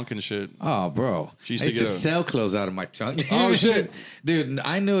her trunk and shit. Oh, bro. She I used to used to get a- sell clothes out of my trunk. Oh, shit. Dude,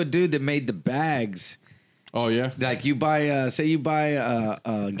 I knew a dude that made the bags. Oh yeah. Like you buy, say you buy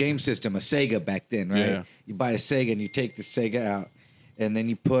a game system, a Sega back then, right? Yeah. You buy a Sega and you take the Sega out, and then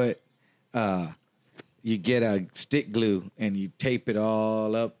you put, you get a stick glue and you tape it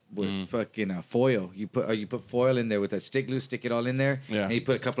all up with fucking foil. You put foil in there with that stick glue, stick it all in there, Yeah. and you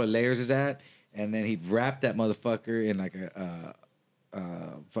put a couple of layers of that, and then he'd wrap that motherfucker in like a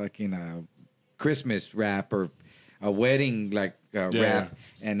fucking Christmas wrap or a wedding like wrap,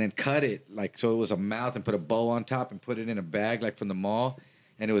 and then cut it like so it was a mouth and put a bow on top and put it in a bag like from the mall,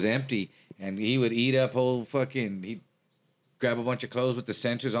 and it was empty. And he would eat up whole fucking. He'd grab a bunch of clothes with the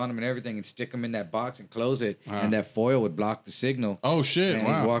sensors on them and everything, and stick them in that box and close it, and that foil would block the signal. Oh shit. And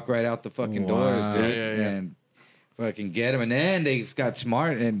Wow. he'd walk right out the fucking doors, dude, Yeah, yeah. and fucking get him. And then they got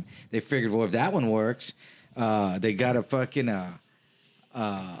smart and they figured, well, if that one works, they got a fucking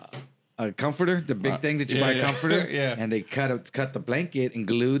a comforter, the big thing that you buy a comforter, Yeah. and they cut the blanket and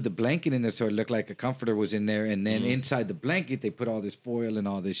glued the blanket in there so it looked like a comforter was in there. And then inside the blanket, they put all this foil and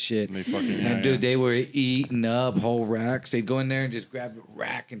all this shit. And they fucking- and yeah, dude, yeah. they were eating up whole racks. They'd go in there and just grab a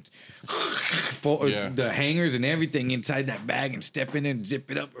rack and Yeah. the hangers and everything inside that bag and step in there and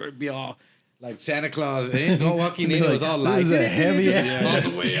zip it up, or it'd be all like Santa Claus. They ain't go walking in, it was all light. This is a heavy all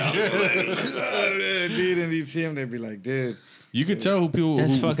the way out. Dude, and you'd see them, they'd be like, dude. You could tell who people.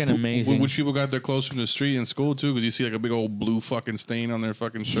 That's fucking amazing. Which people got their clothes from the street in school too, because you see like a big old blue fucking stain on their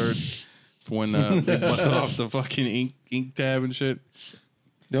fucking shirt when they busted off the fucking ink tab and shit.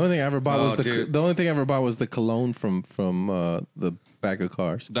 The only thing I ever bought was dude. the only thing I ever bought was the cologne from the back of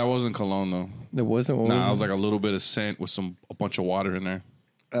cars. That wasn't cologne though. There wasn't. What Nah, it was was like a little bit of scent with a bunch of water in there.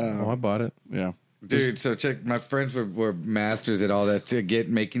 Oh, I bought it. Yeah. Dude, so check. My friends were masters at all that, to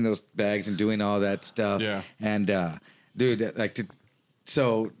making those bags and doing all that stuff. Yeah. And dude,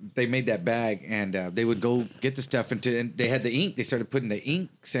 so they made that bag, and they would go get the stuff and they had the ink. They started putting the ink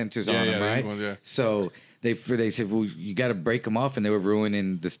sensors on them, the right? ink ones, yeah. So they said, well, you got to break them off, and they were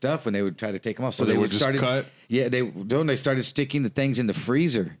ruining the stuff when they would try to take them off. So they they were would just started cut? Yeah, they started sticking the things in the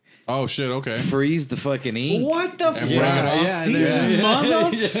freezer. Oh shit. Okay. Freeze the fucking ink. What the fuck? Yeah, These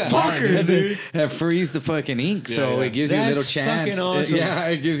motherfuckers, dude. Freeze the fucking ink, so yeah. it gives you a little That's chance. fucking awesome. Yeah,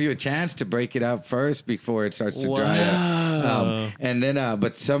 it gives you a chance to break it up first before it starts to dry up. And then,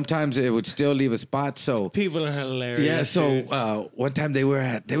 but sometimes it would still leave a spot. So People are hilarious. yeah, dude. so one time they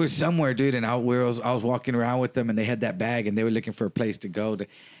were somewhere, dude, and I was walking around with them, and they had that bag, and they were looking for a place to go.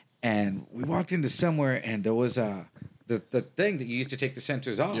 And we walked into somewhere, and there was the thing that you used to take the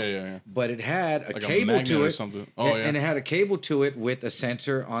sensors off. Yeah. But it had a Like a cable magnet to or it. something. Oh, yeah. And it had a cable to it with a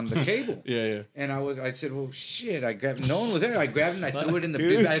sensor on the cable. Yeah. And I said, well, shit. I grabbed. No one was there. I grabbed it and I threw it in the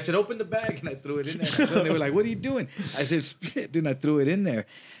big. I said, open the bag, and I threw it in there. And they were like, what are you doing? I said, split, dude. And I threw it in there,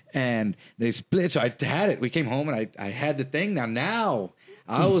 and they split. So I had it. We came home, and I had the thing. Now.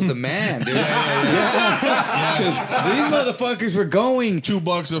 I was the man, dude. Because these motherfuckers were going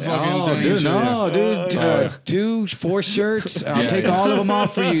 $2 a fucking thing. dude, shit, no, yeah. dude. 4 shirts. I'll take all of them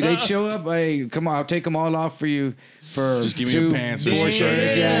off for you. They'd show up. Hey, come on, I'll take them all off for you. For Just give me your pants or 4 some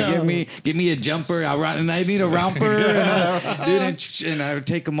shirts. shit. Yeah, give me a jumper. And I need a romper, dude. And I would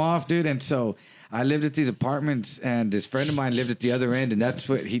take them off, dude. And so I lived at these apartments, and this friend of mine lived at the other end, and that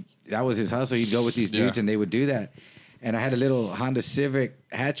was his hustle. He'd go with these dudes, Yeah. and they would do that. And I had a little Honda Civic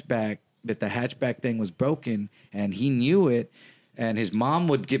hatchback, but the hatchback thing was broken, and he knew it. And his mom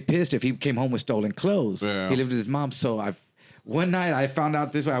would get pissed if he came home with stolen clothes. Yeah. He lived with his mom. So one night I found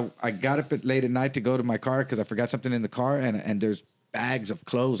out this way. I got up late at night to go to my car because I forgot something in the car, and there's bags of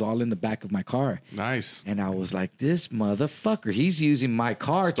clothes all in the back of my car. Nice. And I was like, this motherfucker, he's using my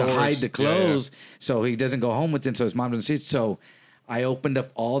car to Storage. hide the Yeah, yeah. clothes so he doesn't go home with it, so his mom doesn't see it. So I opened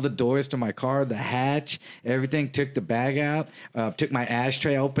up all the doors to my car, the hatch, everything, took the bag out, took my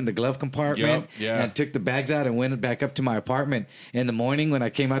ashtray, opened the glove compartment, Yep, yeah. and took the bags out and went back up to my apartment. In the morning when I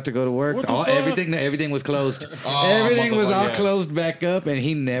came out to go to work, What the fuck? everything was closed. Oh, Everything was all motherfucker, yeah. closed back up, and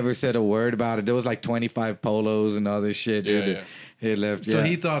he never said a word about it. There was like 25 polos and all this shit. Yeah, dude. yeah. He left. So yeah.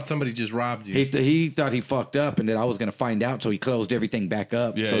 he thought somebody just robbed you. He thought he fucked up and that I was going to find out, so he closed everything back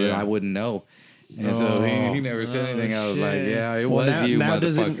up Yeah, so that yeah. I wouldn't know. And so he never said anything. I was like, shit. yeah, it Well, was now, you, now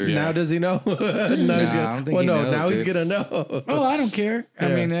motherfucker. Does he, Now does he know? No, I don't think he knows, now he's dude. gonna know. Oh, I don't care. I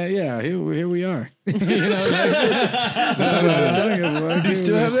Yeah. mean, here we are. You know, Do you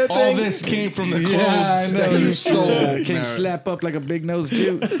still have that All thing? this came from the clothes Yeah, I know. that you stole. Came Nah. slap up like a big nosed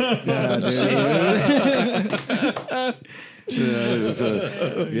Jew.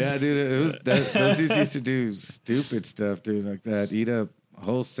 Yeah, dude. It was those dudes used to do stupid stuff, dude, like that. Eat up a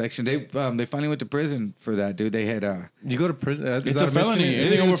whole section. They finally went to prison for that, dude. They had You go to prison. It's a felony.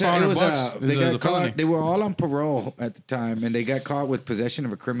 Anything over $500 they is got a felony. caught. They were all on parole at the time, and they got caught with possession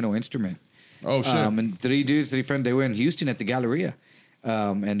of a criminal instrument. Oh shit. And 3 friends, they were in Houston at the Galleria.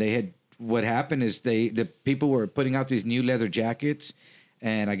 And they had, what happened is the people were putting out these new leather jackets.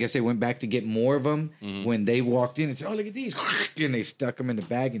 And I guess they went back to get more of them when they walked in and said, oh, look at these. And they stuck them in the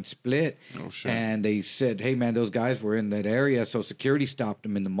bag and split. Oh, shit. And they said, hey, man, those guys were in that area. So security stopped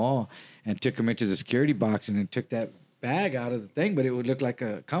them in the mall and took them into the security box and then took that bag out of the thing, but it would look like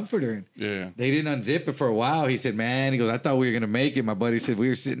a comforter. Yeah. They didn't unzip it for a while. He said, man, he goes, I thought we were going to make it. My buddy said, we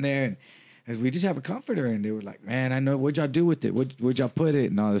were sitting there and we just have a comforter. And they were like, man, I know. What'd y'all do with it? Where'd y'all put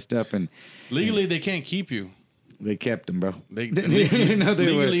it? And all this stuff. And Legally, they can't keep you. they kept them, bro. Legally, No,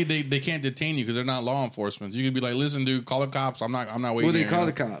 they were. they can't detain you because they're not law enforcement. You could be like, listen, dude, call the cops. I'm not waiting. Well, they here, call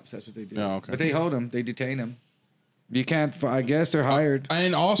you the know? cops. That's what they do. Oh, okay. But they hold them. They detain them. You can't, I guess they're hired.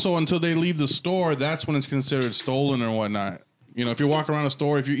 And also, until they leave the store, that's when it's considered stolen or whatnot. You know, if you're walking around a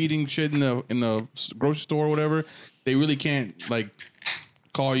store, if you're eating shit in the grocery store or whatever, they really can't like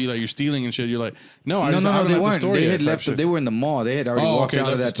call you like you're stealing and shit. You're like, no, I No, wasn't they at the weren't. store They yet, had type left. shit. They were in the mall. They had already Oh, walked okay,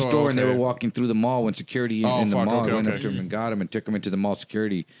 out of left that the store, and they okay. were walking through the mall when security Oh, in the fuck, mall okay, went up okay. to them and got them and took them into the mall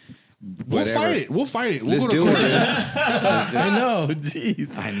security We'll whatever. fight it. We'll fight it. We'll Let's go to do court. it. I know.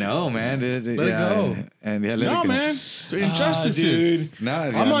 Jeez. I know, man. Let it go. And yeah, let No, it go. man. So injustices. dude. No,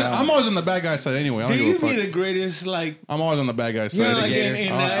 I'm always on the bad guy side anyway. I don't Dude, give a you'd be fuck. the greatest, like, I'm always on the bad guy side. you know, like Gator.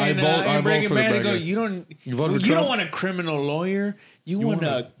 in Breaking for the Bad, they bad go, guy. you don't vote for Trump? don't want a criminal lawyer, you want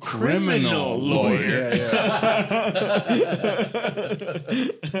a criminal lawyer.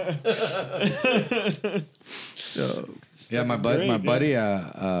 Yeah, my buddy,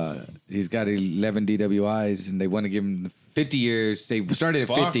 he's got 11 DWIs, and they want to give him 50 years. They started at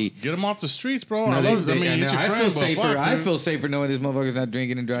Fuck. 50. Get him off the streets, bro. No, I love it. I mean, I it's know. your friend, I feel but safer. fuck, I dude. feel safer knowing this motherfucker's not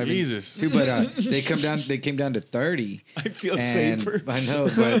drinking and driving. Jesus. Dude, but they came down to 30. I feel And safer. I know,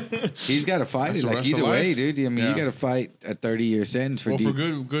 but he's got to fight That's it. the Like rest of either way, life. dude. I mean, Yeah. you got to fight a 30-year sentence for. Well, for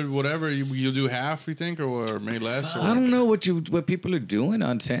good, whatever. You'll do half, you think, or maybe less? Or I don't know what people are doing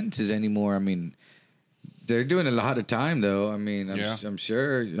on sentences anymore. I mean, they're doing a lot of time though. I mean, I'm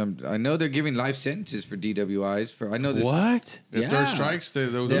sure. I know they're giving life sentences for DWIs. I know this. What? If third strikes,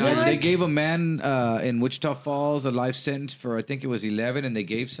 They gave a man in Wichita Falls a life sentence for I think it was 11, and they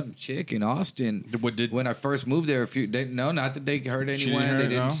gave some chick in Austin. When I first moved there, not that they hurt anyone. hurt, They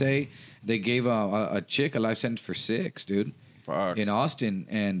didn't no? say. They gave a chick a life sentence for 6, dude, Fuck. in Austin.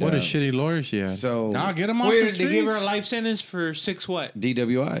 And What a shitty lawyer she had. So Nah, get him off the Wait, streets. they gave her a life sentence for 6 what?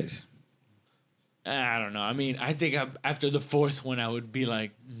 DWIs. I don't know. I mean, I think after the 4th one, I would be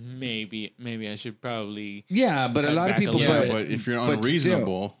like, maybe I should probably. Yeah, but a Cut lot of back a people. little Yeah, bit. but if you're but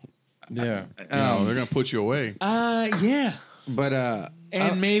unreasonable, Yeah. you know, they're gonna put you away. Yeah. But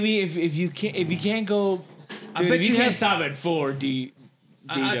And maybe if you can't go, dude, bet if you you can't have- stop at 4 DW.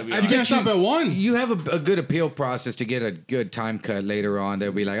 You can't stop at one. you have a good appeal process to get a good time cut later on.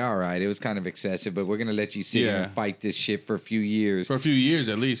 They'll be like, all right, it was kind of excessive, but we're going to let you sit here Yeah. and fight this shit for a few years. For a few years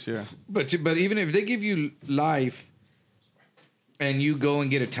at least, yeah. But even if they give you life and you go and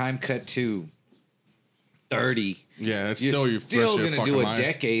get a time cut to 30, Yeah, it's you're still your still going to do a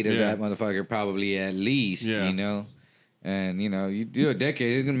decade of that motherfucker probably at least, Yeah. you know? And, you know, you do a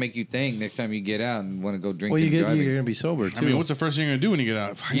decade, it's going to make you think next time you get out and want to go drink Well, and you're driving. gonna be sober too. I mean, what's the first thing you're gonna do when you get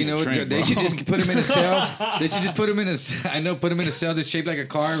out? You know, they should just put them in a cell. They should just put them in put them in a cell that's shaped like a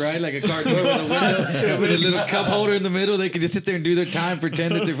car, right? Like a car door with a window, with a little cup holder in the middle. They could just sit there and do their time,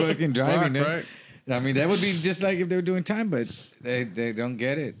 pretend that they're fucking driving. Fuck, right? right? I mean, that would be just like if they were doing time, but they don't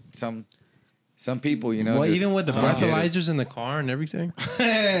get it. Some people, you know. Well, just even with the don't get it. breathalyzers in the car and everything.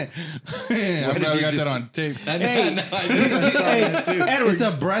 I did probably you got just- that on tape. I know, I know, I know. Edward, It's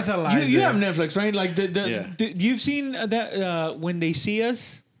a breathalyzer. you have Netflix, right? Like Yeah. you've seen that When They See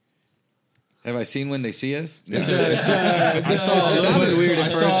Us. Have I seen When They See Us? I saw a little sounded bit. weird at I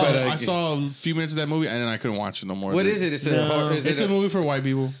first, saw, but I saw a few minutes of that movie and then I couldn't watch it no more. What dude. is it? It's a No. horror. Is It's it a movie for white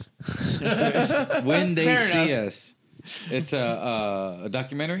people. When They Fair See enough. Us. It's a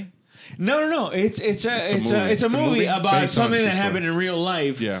documentary. No. It's a movie. movie about Based on a something true that happened story. in real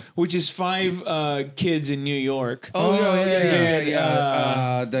life. Yeah. Which is 5 kids in New York. Oh,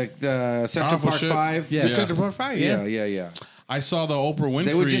 yeah. The Central Powerful Park shit. 5. Yeah. Central Park 5. Yeah. I saw the Oprah Winfrey.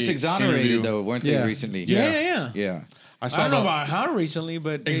 They were just exonerated, interview. though, weren't they, Yeah. recently? Yeah. Yeah. I I saw don't know the about how recently,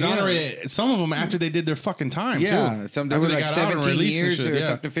 but exonerated some of them after they did their fucking time Yeah. too. Some they After were like got out and 17 released and years shit, or yeah.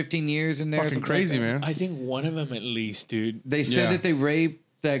 something, 15 years in there. Fucking something crazy, like that. man. I think one of them at least, dude. They said Yeah. that they raped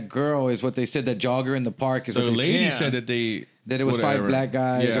that girl, is what they said. That jogger in the park is The what they lady said. said that they That it was whatever. 5 black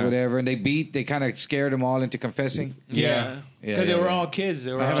guys Yeah. or whatever, and they kind of scared them all into confessing. Yeah. Because they were all kids.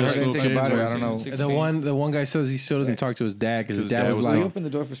 They were I haven't all Just heard little anything kids, about it. I right? don't know. 16. The one guy says he still doesn't talk to his dad because his dad was So like, you open the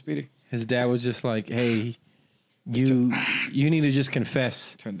door for Speedy. his dad was just like, hey, you need to just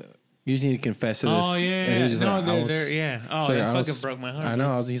confess. Turn the. You just need to confess to this. Oh And he yeah, was just no, like, I they're, won't- they're yeah. Oh, He's like, that I fucking was- broke my heart. I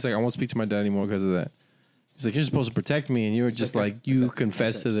know. He's like, I won't speak to my dad anymore because of that. He's like, you're supposed to protect me, and you were just like, you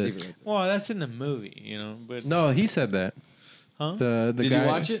confess to this. Well, that's in the movie, you know. But No, he said that. Huh? The Did guy, you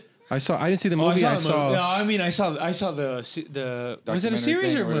watch it? I didn't see the Oh, movie. I the saw. movie. No, I mean, I saw the was it a Documentary series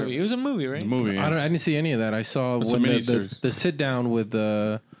thing or or a whatever. movie? It was a movie, right? The movie. I didn't see any of that. I saw It's a when miniseries. the sit down with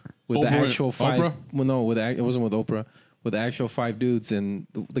the Oprah- actual 5. Oprah? Well, no, it wasn't with Oprah. With the actual 5 dudes, and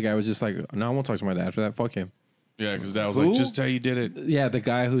the guy was just like, "No, I won't talk to my dad after that. Fuck him." Yeah, because that was Who? like, just how you did it. Yeah, the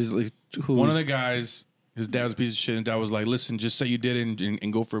guy who's like, One of the guys, his dad was a piece of shit, and dad was like, listen, just say you did it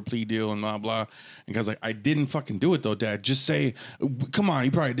and go for a plea deal and blah, blah. And guy's like, I didn't fucking do it though, dad. Just say, come on, you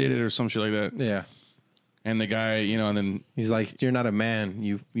probably did it or some shit like that. Yeah, And the guy, you know, and then he's like, "You're not a man.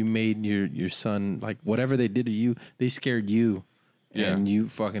 You made your son like whatever they did to you. They scared you, Yeah. and you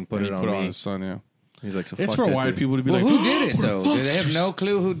fucking put and it he on put me." on his son, yeah. He's like, "So It's fuck for that white dude." people to be Well, like, who did it though? Do they have no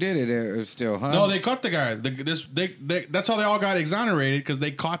clue who did it or still, huh? No, they caught the guy. That's how they all got exonerated because they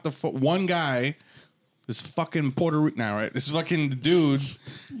caught one guy. This fucking Puerto Rican now, right? This fucking dude.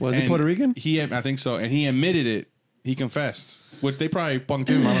 Was he and Puerto Rican? I think so. And he admitted it. He confessed. Which they probably punked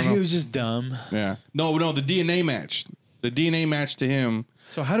him. I don't know. He was just dumb. Yeah. No, the DNA match. The DNA match to him.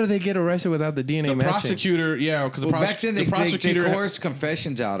 So how did they get arrested without the DNA The matching? prosecutor, yeah, because back then the they prosecutor. coerced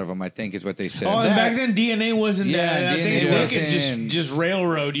confessions out of them, I think is what they said. Oh, and back then DNA wasn't Yeah, that. I DNA think they could wasn't- just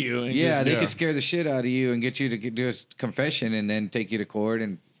railroad you. And yeah, they Yeah. could scare the shit out of you and get you to do a confession and then take you to court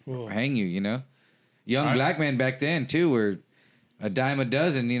and hang you, you know? Young black men back then, too, were a dime a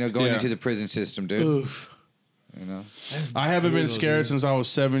dozen, you know, going Yeah. into the prison system, dude. Oof. You know? I haven't been scared since I was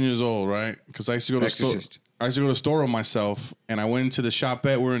 7 years old, right? Because I used to go to Exorcist. I used to go to the store with myself, and I went into the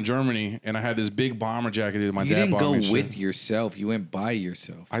shopette. We're in Germany, and I had this big bomber jacket that my You dad didn't bought go me. and shit. with yourself. You went by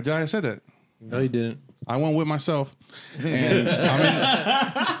yourself. I said that. No, he didn't. I went with myself, and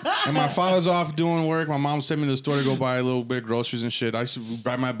and my father's off doing work. My mom sent me to the store to go buy a little bit of groceries and shit. I used to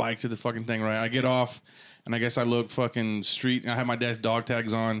ride my bike to the fucking thing, right? I get off, and I guess I look fucking street. And I have my dad's dog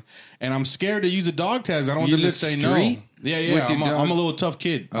tags on, and I'm scared to use the dog tags. I don't want You them to look say street? no. Yeah, With yeah. your I'm dog? a little tough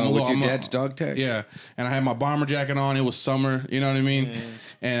kid. With your dad's dog tags? Yeah, and I had my bomber jacket on. It was summer. You know what I mean?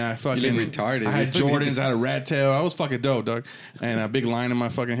 And I fucking You look retarded. I had Jordans. I had a rat tail. I was fucking dope, dog. And a big line in my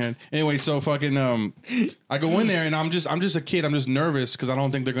fucking head. Anyway, so fucking I go in there and I'm just a kid. I'm just nervous because I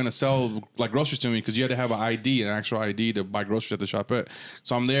don't think they're gonna sell like groceries to me because you had to have an ID, an actual ID to buy groceries at the shop.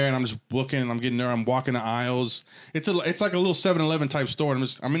 So I'm there and I'm just looking. I'm getting there. I'm walking the aisles. It's like a little 7-Eleven type store.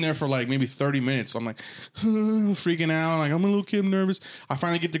 I'm in there for like maybe 30 minutes. I'm like freaking out. Like I'm a little kid, nervous. I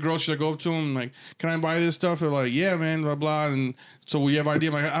finally get the groceries. I go up to them like, can I buy this stuff? They're like, yeah, man, blah blah. And so we have ID.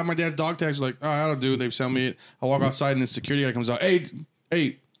 I'm like, I have my dad's dog tags. Like, oh, that'll do. They sell me it. I walk outside and the security guy comes out. Hey,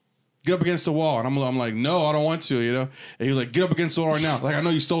 get up against the wall. And I'm like, no, I don't want to, you know? And he was like, get up against the wall right now. Like, I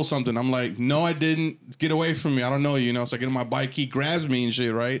know you stole something. I'm like, no, I didn't. Get away from me. I don't know you, know? So I get on my bike. He grabs me and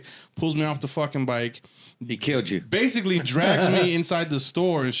shit, right? Pulls me off the fucking bike. He killed you. Basically drags me inside the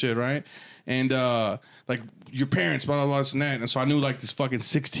store and shit, right? And, like, your parents, blah, blah, blah, this and that. And so I knew, like, this fucking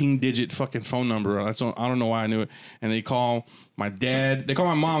 16-digit fucking phone number. I don't know why I knew it. And they call my dad. They call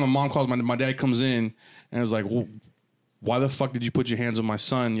my mom. My mom calls my dad comes in and was like, well, why the fuck did you put your hands on my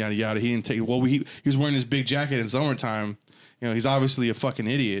son? Yada, yada. He didn't take. Well, he was wearing this big jacket in summertime. You know, he's obviously a fucking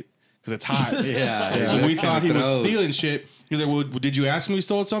idiot because it's hot. Yeah. So we That's thought he kinda was throat. stealing shit. He's like, well, did you ask him he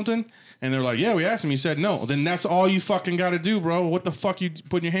stole something? And they're like, yeah, we asked him. He said no. Then that's all you fucking got to do, bro. What the fuck you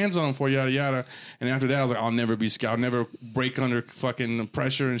putting your hands on him for? Yada, yada. And after that, I was like, I'll never be scared. I'll never break under fucking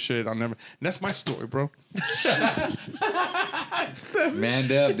pressure and shit. I'll never. And that's my story, bro.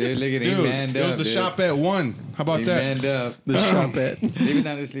 Manned up, dude. Look at him. Dude, Manned it up. was the dude. shop at 1. How about He that? manned up. The shop at. Leave it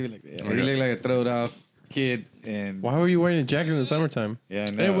down. Just leave it like that. He looked like a throwed off kid. And Why were you wearing a jacket in the summertime? yeah,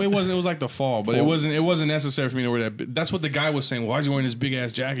 It, no. it wasn't. It was like the fall, but it wasn't necessary for me to wear that. That's what the guy was saying. Why is he wearing this big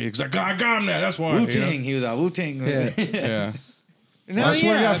ass jacket? Because I got him that. That's why. Wu Tang. He was a Wu Tang. Yeah. Yeah. No, I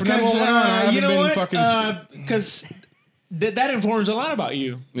swear to God, from that moment on, I haven't you know been what? fucking- Because that informs a lot about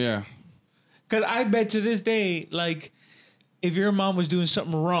you. Yeah. Because I bet to this day, like, if your mom was doing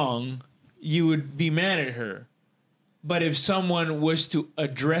something wrong, you would be mad at her. But if someone was to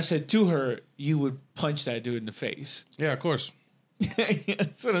address it to her, you would punch that dude in the face. Yeah. Of course.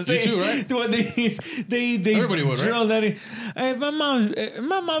 That's what I'm saying. too, right? Well, they Everybody would, right? drill that in. Hey, my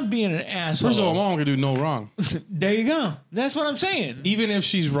mom's being an asshole. First of all, mom can do no wrong. There you go. That's what I'm saying. Even if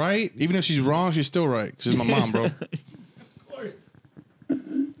she's right, even if she's wrong, she's still right. 'Cause she's my mom, bro. Of course.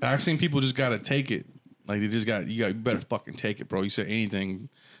 I've seen people just gotta take it. Like they just you better fucking take it, bro. You say anything,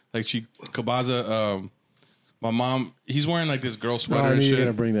 like Kabaza, my mom, he's wearing like this girl No, sweater I and knew you were shit.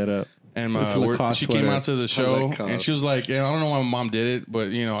 gonna bring that up. And It's a Lacoste she came sweater. out to the show Lacoste. and she was like, yeah, I don't know why my mom did it,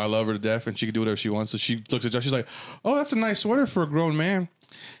 but you know, I love her to death and she can do whatever she wants. So she looks at Josh, she's like, oh, that's a nice sweater for a grown man.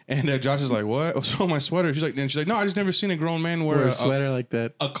 And Josh is like, what? Oh, so my sweater. She's like, no, I just never seen a grown man wear Wear a sweater like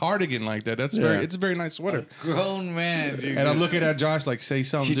that. a cardigan like that. It's a very nice sweater. Grown man. Dude. And I'm looking at Josh like, say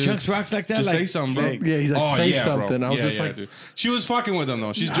something, She dude. chunks rocks like that. Just like, say something, bro. like- Yeah, he's like, say bro. something. I was just like, dude. She was fucking with him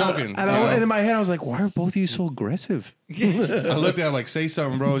though. She's joking. and in my head, I was like, why are both of you so aggressive? I looked at her like, say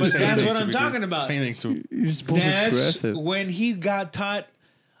something, bro. Just But say that's anything what to I'm me, dude. talking about. Say anything to You're just both That's aggressive. when he got taught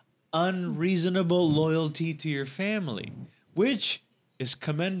unreasonable loyalty to your family, which is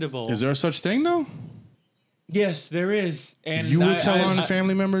commendable. Is there such thing though? Yes, there is. And You would tell on I-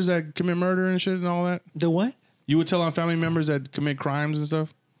 family members that commit murder and shit and all that? the what? You would tell on family members that commit crimes and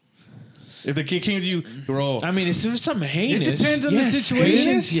stuff? If the kid came to you, bro, I mean, it's something heinous. It depends on Yes, the situation.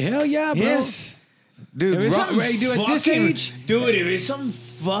 heinous. Hell yeah, bro. Yes. Dude, If it's something Ray, dude, at this fucking- age. dude, if it's something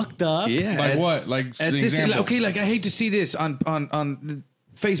fucked up, Yeah. like at- what? Like At the this, example. okay, like I hate to see this on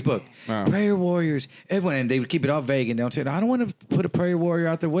Facebook, Wow. prayer warriors, everyone, and they would keep it all vague and don't say, I don't want to put a prayer warrior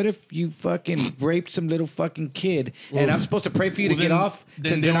out there. What if you fucking raped some little fucking kid and I'm supposed to pray for you to get off?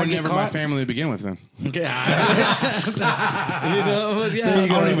 Then to they not were get never caught? my family to begin with. Then Okay. You know, yeah. I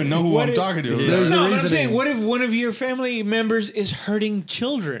don't even know who I'm talking to. There's No, a but I'm saying, reasoning. what if one of your family members is hurting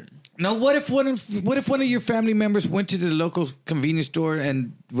children? No, what if one of your family members went to the local convenience store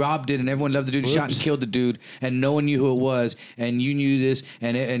and robbed it, and everyone loved the dude, shot and killed the dude, and no one knew who it was, and you knew this,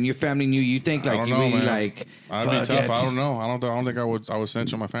 and your family knew. You think I like don't you know, really man. like. I'd be fuck, tough. I that's- don't know. I don't think I would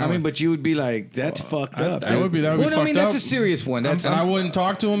snitch on my family. I mean, but you would be like, that's fucked up. that would be well, fucked I mean, that's up. a serious one. That's. and I wouldn't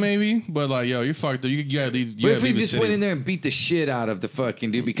talk to him maybe, but like, yo, you fucked up. You gotta leave. You What gotta if he leave the just city. went in there and beat the shit out of the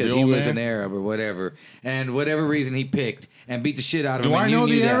fucking dude because The he old was man? an Arab or whatever, and whatever reason he picked and beat the shit out of him? Do I and you know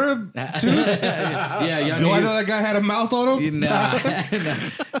knew the that. Arab too? Yeah, y'all Do knew I you- know that guy had a mouth on him? Nah.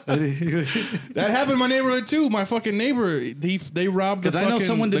 That happened in my neighborhood too. My fucking neighbor, they robbed the Because fucking I know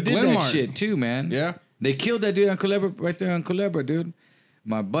someone that the did Glen that Mart. shit too, man. Yeah. They killed that dude on Culebra, right there on Culebra, dude.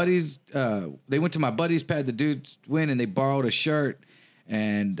 My buddies, they went to my buddy's pad. The dudes went and they borrowed a shirt,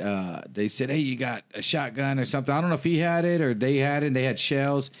 and they said, "Hey, you got a shotgun or something?" I don't know if he had it or they had it. And they had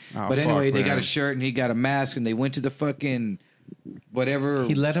shells, Oh, but fuck, anyway, they got man. a shirt and he got a mask, and they went to the fucking whatever.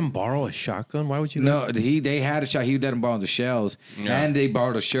 He let him borrow a shotgun. Why would you? No, they had a shot. He let him borrow the shells, Yeah. and they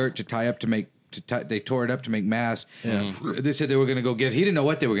borrowed a shirt to tie up to make. They tore it up to make masks. Yeah. They said they were going to go get. He didn't know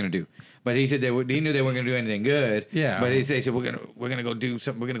what they were going to do, but he said he knew they weren't going to do anything good. Yeah. But they said we're gonna go do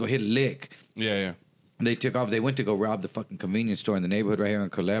something. We're gonna go hit a lick. Yeah. And they took off. They went to go rob the fucking convenience store in the neighborhood right here in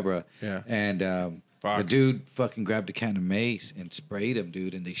Culebra. Yeah. And Fuck. the dude fucking grabbed a can of mace and sprayed him,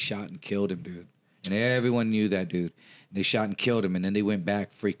 dude. And they shot and killed him, dude. And everyone knew that dude. And they shot and killed him. And then they went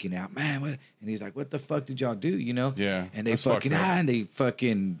back freaking out, man. What? And he's like, "What the fuck did y'all do?" You know? Yeah, And they that's fucking fucked up. and they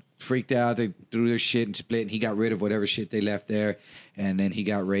fucking freaked out. They threw their shit and split. And he got rid of whatever shit they left there. And then he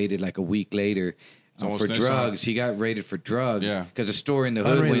got raided like a week later. Someone For snitched on drugs, he got raided for drugs. Yeah. because the store in the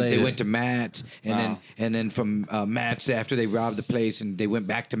hood they Unrelated. went to Matt's, and then from Matt's after they robbed the place, and they went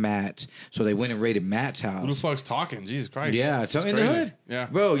back to Matt's, so they went and raided Matt's Who the house. fuck's talking? Jesus Christ. Yeah, so It's in the crazy. hood, Yeah.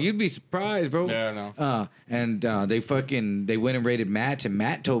 bro, you'd be surprised, bro. Yeah, I know. And they went and raided Matt's, and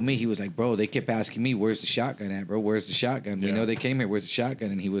Matt told me, he was like, bro, they kept asking me, where's the shotgun at, bro? Where's the shotgun? You Yeah. know, they came here, where's the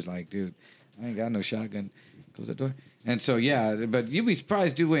shotgun? And he was like, dude, I ain't got no shotgun. Close that door. And so yeah, but you'd be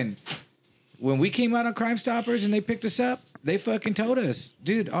surprised, dude, when we came out on Crime Stoppers and they picked us up, they fucking told us,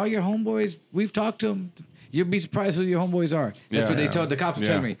 dude, all your homeboys, we've talked to them. You'd be surprised who your homeboys are. That's Yeah, what they yeah. told the cops. Were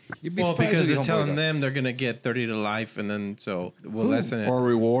Yeah. telling me. You'd be Well, surprised because who they're your homeboys telling are. them they're gonna get 30 to life, and then so we'll lessen it. Or a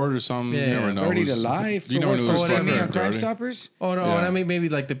reward or something. Yeah, You never know 30 to who's- life. You For know what? who's For sending me fucking on Crime dirty. Stoppers? Oh no, Yeah. and I mean maybe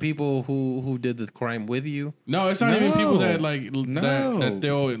like the people who did the crime with you. No, it's not even people that like No. that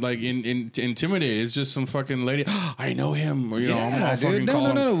they'll like to intimidate. It's just some fucking lady. I know him, or you know, I'm Yeah, gonna fucking dude. No,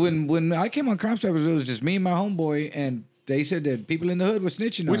 call no, him. no. When I came on Crime Stoppers, it was just me and my homeboy, and they said that people in the hood were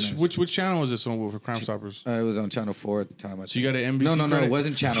snitching on us. Which channel was this on for Crime Stoppers? It was on Channel 4 at the time. So you got an NBC? No, credit? it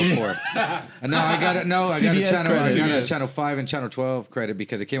wasn't Channel 4. No, I got it. No, I got a CBS channel. I credit. got a Channel 5 and Channel 12 credit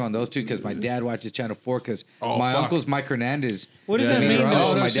because it came on those two. Because my dad watches Channel 4 because Oh, my fuck. uncle's Mike Hernandez. What does Yeah, that yeah. mean? Oh, though?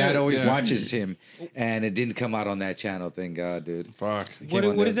 So no my shit. dad always Yeah. watches him, and it didn't come out on that channel. Thank God, dude. Fuck. What,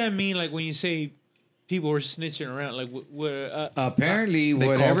 came on what does there. that mean? Like when you say people were snitching around, like Apparently, They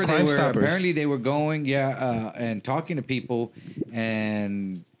whatever called they Crime were, Stoppers. apparently they were going, and talking to people,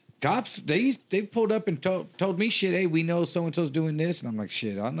 and cops they pulled up and told me shit. Hey, we know so and so's doing this, and I'm like,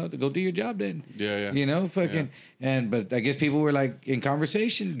 shit, I don't know. Go do your job then. Yeah. You know, fucking. But I guess people were like in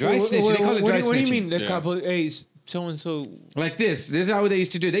conversation, dry What- snitching. They call it what, dry what do you snitching. mean? The Yeah. cop, hey, so and so. Like this. This is how they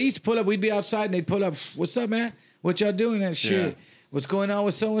used to do. They used to pull up. We'd be outside, and they'd pull up. What's up, man? What y'all doing? That shit. Yeah. What's going on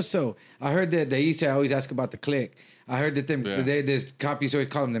with so and so? I heard that they used to always ask about the click. I heard that this cop used to always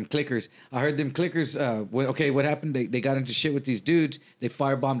call them clickers. I heard them clickers. What happened? They got into shit with these dudes. They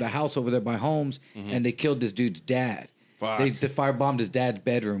firebombed a house over there by Holmes, and they killed this dude's dad. Fuck. They firebombed his dad's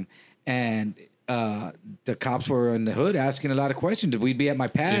bedroom, and the cops were in the hood asking a lot of questions. We'd be at my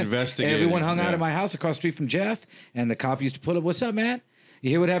pad. Investigating, Everyone hung out yeah. at my house across the street from Jeff, and the cop used to pull up. What's up, man? You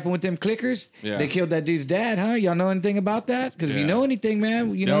hear what happened with them clickers? Yeah. They killed that dude's dad, huh? Y'all know anything about that? Because if you Yeah. know anything,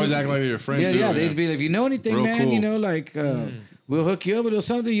 man, you They know. always act like they're your friend, Yeah, too, yeah. yeah. They'd be like, if you know anything, Real man, cool. you know, like we'll hook you up with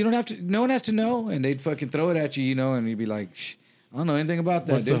something. You don't have to. No one has to know, and they'd fucking throw it at you, you know, and you'd be like, Shh, I don't know anything about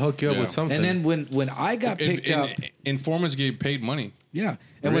that. What's to dude." hook you up Yeah. with something? And then when I got picked up. Informants get paid money. Yeah.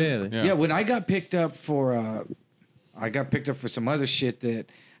 And Really? When, Yeah. when I got picked up for some other shit that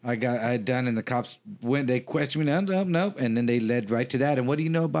I had done, and the cops they questioned me, nope, and then they led right to that. And what do you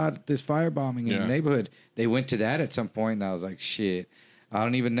know about this firebombing in Yeah. the neighborhood? They went to that at some point, and I was like, shit, I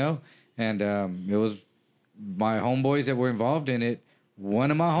don't even know. And it was my homeboys that were involved in it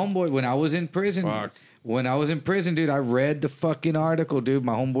One of my homeboys, when I was in prison, Fuck. dude, I read the fucking article, dude.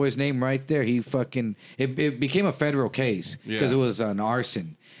 My homeboy's name right there. He fucking, it became a federal case because Yeah. it was an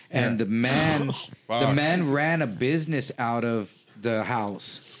arson. And the man ran a business out of the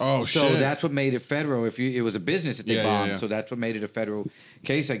house. Oh, so shit. that's what made it federal. It was a business that they Yeah, bombed. yeah. So that's what made it a federal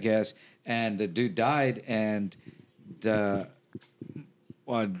case, I guess. And the dude died, and dude,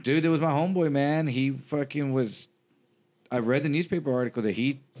 that was my homeboy, man. He fucking was. I read the newspaper article that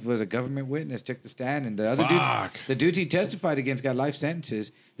he was a government witness, took the stand, and the other Fuck. dudes he testified against got life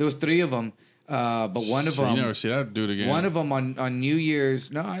sentences. There was 3 of them, but one of So you them, never see that dude again. one of them on New Year's.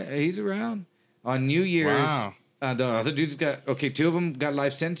 No, he's around on New Year's. Wow. The other dudes got 2 of them got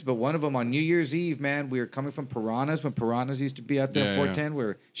life sentences, but one of them on New Year's Eve, man. We were coming from Piranhas when Piranhas used to be out there Yeah, at 410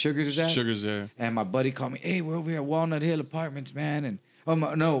 where Sugars is at. Sugars there. And my buddy called me, hey, we're over here at Walnut Hill Apartments, man. And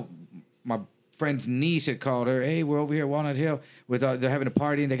my friend's niece had called her, hey, we're over here at Walnut Hill they're having a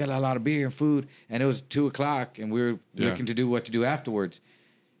party and they got a lot of beer and food. And it was 2:00 and we were looking to do what to do afterwards.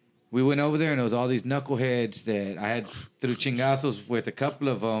 We went over there and it was all these knuckleheads that I had threw chingazos with a couple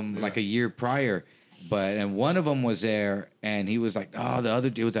of them like a year prior. And one of them was there and he was like, oh,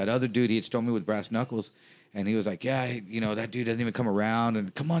 it was that other dude he had stormed me with brass knuckles. And he was like, yeah, that dude doesn't even come around.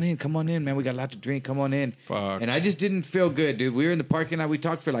 And come on in, man. We got a lot to drink. Come on in. Fuck. And I just didn't feel good, dude. We were in the parking lot. We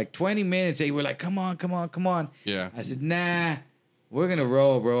talked for like 20 minutes. They were like, come on. Yeah. I said, nah, we're going to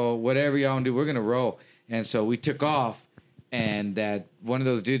roll, bro. Whatever y'all want to do, we're going to roll. And so we took off. And that one of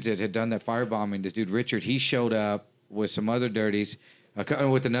those dudes that had done that firebombing, this dude Richard, he showed up with some other dirties,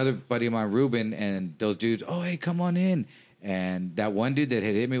 with another buddy of mine, Ruben. And those dudes, oh, hey, come on in. And that one dude that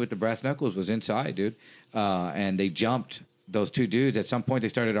had hit me with the brass knuckles was inside, dude. And they jumped those 2 dudes. At some point, they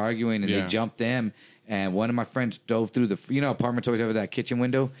started arguing, and they jumped them. And one of my friends dove through apartments always have that kitchen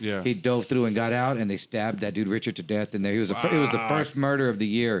window. Yeah. He dove through and got out, and they stabbed that dude Richard to death in there. It was the first murder of the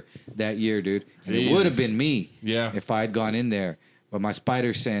year that year, dude. And it would have been me if I had gone in there. But my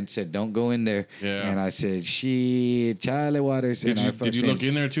spider sense said, don't go in there. Yeah. And I said, shit, Charlie Waters. Did you look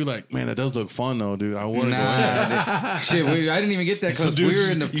in there too? Like, man, that does look fun though, dude. I want to go in there. Nah, shit, I didn't even get that because we were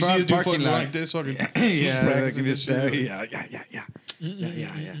in the you see this front dude parking fucking lot. like this, fucking Yeah, practicing this shit.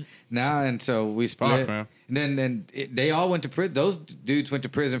 Yeah. Nah, and so we split. man. And then they all went to prison. Those dudes went to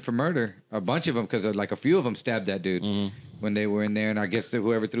prison for murder. A bunch of them, because like a few of them stabbed that dude when they were in there. And I guess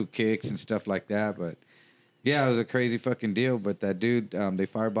whoever threw kicks and stuff like that. But yeah, it was a crazy fucking deal. But that dude, they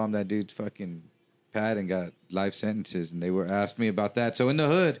firebombed that dude's fucking pad and got life sentences. And they asked me about that. So in the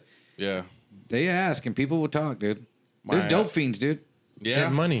hood, Yeah. they ask and people will talk, dude. There's My dope ass. fiends, dude. Yeah.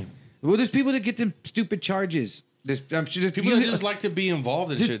 Money. Well, there's people that get them stupid charges. I'm sure there's People that just like to be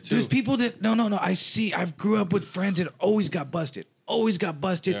involved in shit too. There's people that no. I've grew up with friends that always got busted,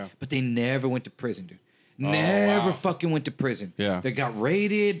 Yeah. but they never went to prison, dude. Never wow. fucking went to prison. Yeah. They got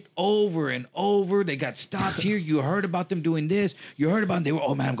raided over and over. They got stopped here. You heard about them doing this. You heard about them. They were,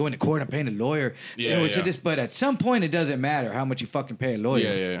 oh man, I'm going to court. I'm paying a lawyer. Yeah, They always yeah. said this, but at some point, it doesn't matter how much you fucking pay a lawyer.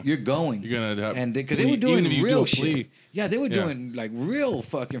 Yeah. You're going. You're gonna have- and because they plea- were doing even if you do real a plea. shit. Yeah, they were Yeah. doing like real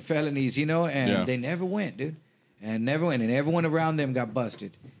fucking felonies, and Yeah. they never went, dude. And never went, and everyone around them got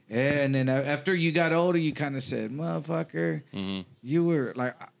busted. And then after you got older, you kind of said, "Motherfucker, you were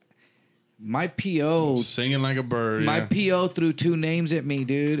like my PO." Singing like a bird. My yeah. PO threw 2 names at me,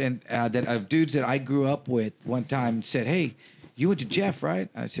 dude, and that of dudes that I grew up with. One time said, "Hey, you went to Jeff, right?"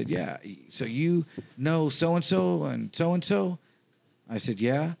 I said, "Yeah." So you know so and so. I said,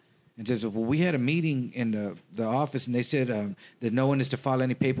 "Yeah." And says, "Well, we had a meeting in the office, and they said that no one is to file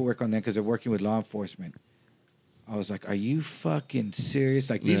any paperwork on them because they're working with law enforcement." I was like, "Are you fucking serious?"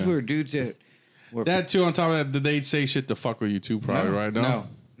 Like these Yeah. were dudes that were That too. On top of that, did they say shit to fuck with you too? Probably, right?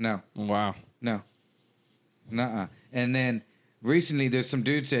 No. Wow. No. Nuh-uh. And then recently there's some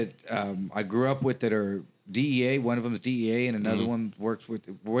dudes that I grew up with that are DEA. One of them's DEA and another one works with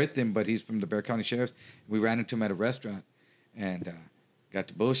him, but he's from the Bexar County Sheriff's. We ran into him at a restaurant and got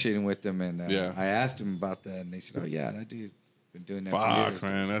to bullshitting with them. And Yeah. I asked him about that, and they said, "Oh, yeah, that dude been doing that for Fuck, years."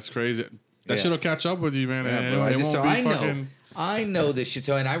 man. That's crazy. That Yeah. shit'll catch up with you, man. Yeah, and bro. it won't So be I know. fucking. I know this shit.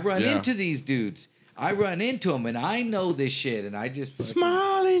 So, and I run Yeah. into these dudes. I run into them, and I know this shit, and I just fucking,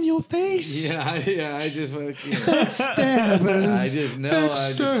 Smile in your face. Yeah, I just fucking. I just know.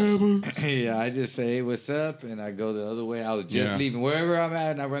 I just say, "Hey, what's up?" And I go the other way. I was just Yeah. leaving. Wherever I'm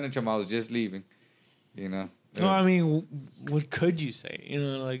at, and I run into him, I was just leaving. You know? No, I mean, what could you say?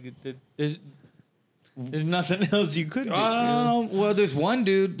 Like there's nothing else you could do. Well, there's one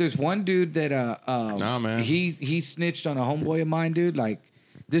dude that Nah, man. he snitched on a homeboy of mine, dude. Like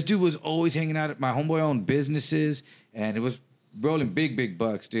this dude was always hanging out at my homeboy owned businesses, and it was rolling big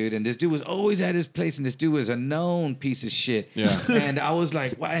bucks, dude. And this dude was always at his place, and this dude was a known piece of shit. Yeah. And I was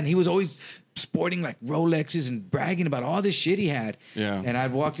like, wow. And he was always sporting like Rolexes and bragging about all this shit he had. Yeah. And I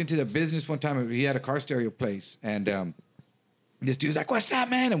walked into the business one time. He had a car stereo place, and this dude's like, "What's up,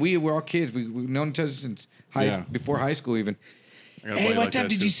 man?" And we were all kids. We've known each other since before high school, even. Hey, one time,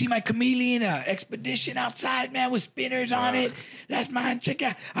 did you see my Chameleon expedition outside, man, with spinners on it? That's mine. Check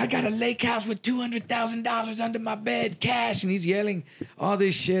out. I got a lake house with $200,000 under my bed, cash. And he's yelling all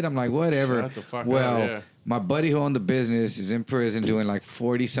this shit. I'm like, whatever. Shut the fuck well, up, yeah. my buddy who owned the business is in prison doing like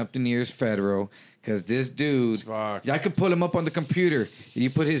 40-something years federal. Because this dude, Fuck. I could pull him up on the computer.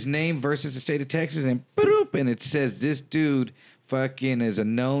 You put his name versus the state of Texas, and boop, and it says this dude fucking is a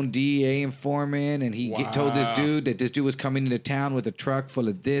known DEA informant, and he told this dude that this dude was coming into town with a truck full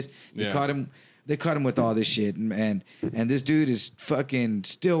of this. They caught him with all this shit, and this dude is fucking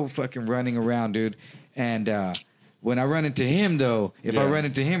still fucking running around, dude. And when I run into him, though, if I run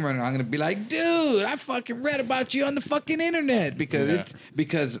into him running, I'm gonna be like, dude, I fucking read about you on the fucking internet because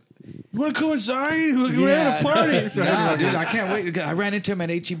You want to come inside? We're at a party. Nah, dude, I can't wait. I ran into him at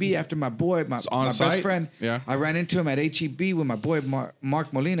HEB after my best friend. Yeah. I ran into him at HEB when my boy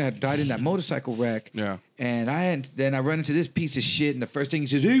Mark Molina had died in that motorcycle wreck. Yeah. And then I run into this piece of shit, and the first thing he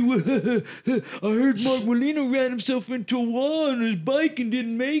says, "Hey, I heard Mark Molina ran himself into a wall on his bike and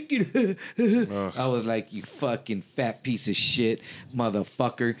didn't make it." I was like, "You fucking fat piece of shit,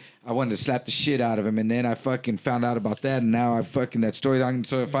 motherfucker!" I wanted to slap the shit out of him, and then I fucking found out about that, and now I fucking that story.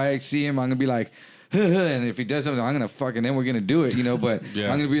 So if I see him, I'm gonna be like, and if he does something, I'm gonna fucking then we're gonna do it, you know. But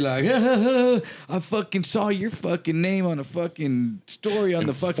I'm gonna be like, I fucking saw your fucking name on a fucking story on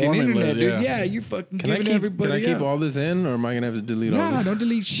the fucking Informant internet, list, dude. yeah. Yeah, you're fucking Can I giving keep? everybody. Can I keep up. all this in, or am I gonna have to delete all Nah, this? don't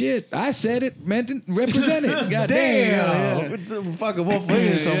delete shit. I said it, meant it, represent it. God damn. Damn! Fucking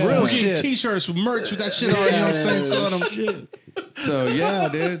Wolverine, some real We'll get shit. T-shirts with merch with that shit on. You know what I'm saying? Selling them. Shit. So yeah,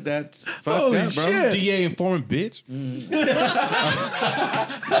 dude, that's fucked Holy up, bro. shit. DA informant, bitch.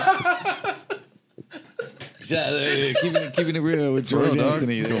 Keeping it real with George Bro, dog.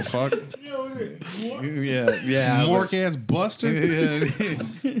 Anthony. Go fuck. Yeah. Mork ass buster.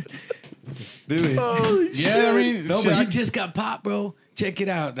 Dude. Yeah, I mean, No, shit, but he I- just got popped, bro. Check it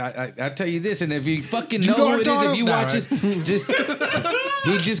out. I'll tell you this, and if you fucking know go who it is, hard if you on watch him? this,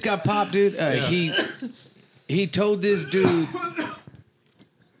 he just got popped, dude. He told this dude,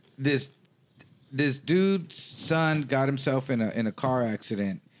 this dude's son got himself in a car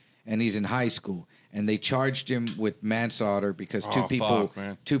accident, and he's in high school, and they charged him with manslaughter because Oh, fuck,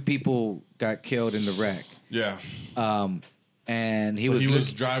 man. two people got killed in the wreck. Yeah. And he So was he was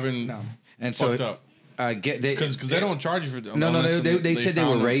look- driving and so fucked up. Because Because they don't charge you for No, they said they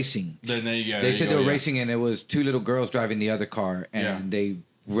were racing. Then they They said they were racing, and it was two little girls driving the other car, and they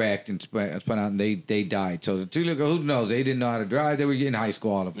wrecked and spun out, and they died. So the two little girls, who knows? They didn't know how to drive. They were in high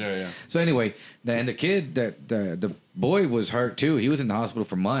school, all of them. Yeah. So anyway, the kid, the boy was hurt too. He was in the hospital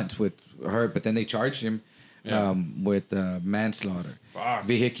for months with hurt, but then they charged him with manslaughter,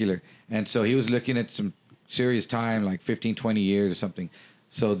 vehicular, and so he was looking at some serious time, like 15, 20 years or something.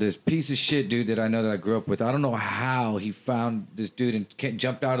 So this piece of shit dude that I know that I grew up with, I don't know how he found this dude and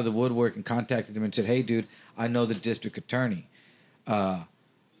jumped out of the woodwork and contacted him and said, "Hey, dude, I know the district attorney.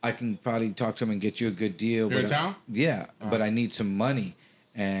 I can probably talk to him and get you a good deal." Here in town? Yeah, but I need some money.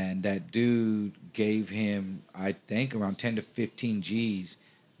 And that dude gave him, I think, around 10 to 15 G's.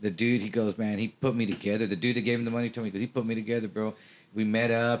 The dude, he goes, man, he put me together. The dude that gave him the money told me, because he put me together, bro. We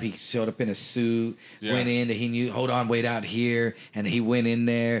met up. He showed up in a suit, went in. He knew, hold on, wait out here. And he went in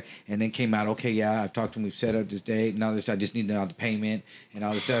there and then came out, okay, yeah, I've talked to him. We've set up this date and all this. I just need to know the payment and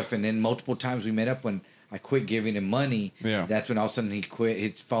all this stuff. And then multiple times we met up when I quit giving him money. Yeah. That's when all of a sudden he quit.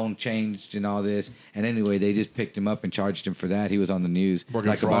 His phone changed and all this. And anyway, they just picked him up and charged him for that. He was on the news Working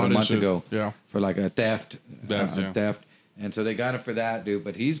like fraud about a and month shit. ago. Yeah. For like a theft. Yeah. Theft. And so they got him for that, dude.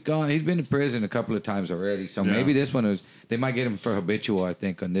 But he's gone. He's been to prison a couple of times already. So maybe this one was. They might get him for habitual, I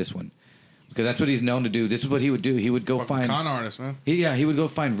think, on this one, because that's what he's known to do. This is what he would do. He would go find con artist, man. He would go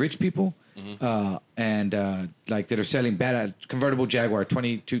find rich people, and like that are selling bad convertible Jaguar,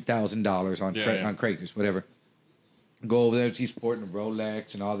 $22,000 on on Craigslist, whatever. Go over there. He's sporting a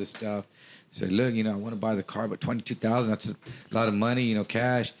Rolex and all this stuff. Say, look, I want to buy the car, but $22,000. That's a lot of money,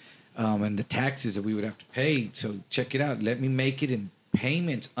 cash. And the taxes that we would have to pay. So check it out. Let me make it in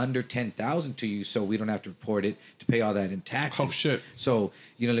payments under $10,000 to you, so we don't have to report it to pay all that in taxes. Oh, shit. So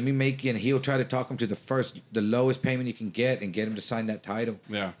let me make it. And he'll try to talk him to the lowest payment he can get, and get him to sign that title.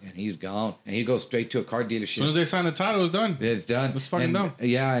 Yeah. And he's gone. And he goes straight to a car dealership. As soon as they sign the title, it's done. It's done. It's fucking done.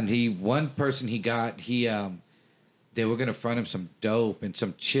 Yeah, and one person he got, they were gonna front him some dope, and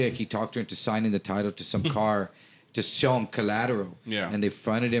some chick, he talked her into signing the title to some car. just show him collateral. Yeah. And they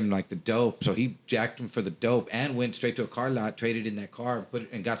fronted him like the dope. So he jacked him for the dope and went straight to a car lot, traded in that car,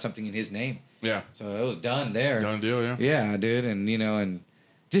 and got something in his name. Yeah. So it was done there. Done deal, yeah. Yeah, dude. And, and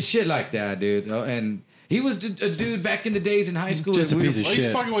just shit like that, dude. And he was a dude back in the days in high school. Just a piece of Well, he's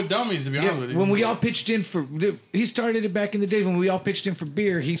shit. fucking with dummies, to be honest with you. When we all pitched in for, he started it back in the days when we all pitched in for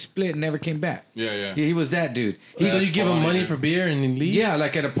beer. He split and never came back. Yeah. He was that dude. So That's you give him funny, money dude. for beer and then leave? Yeah,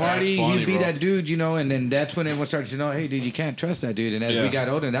 like at a party, That's funny, he'd be bro. that dude, and then that's when everyone started to know, hey, dude, you can't trust that dude. And as Yeah. we got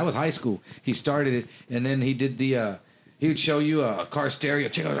older, and that was high school, he started it, and then he did he would show you a car stereo.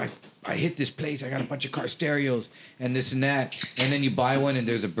 Check out, I hit this place, I got a bunch of car stereos, and this and that, and then you buy one, and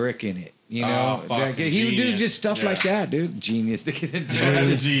there's a brick in it. fucking He would do genius. just stuff Yeah. like that, dude. Genius.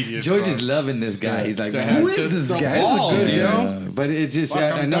 That's genius, George bro. is loving this guy. He's like, To man, have Who is to- this the guy? This is a balls, good you guy. know? but it just, Fuck,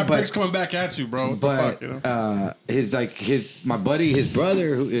 I know, that but brick's coming back at you, bro. What the fuck, you know? my buddy, his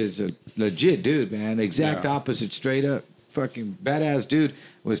brother, who is a legit dude, man, exact Yeah. opposite, straight up fucking badass dude,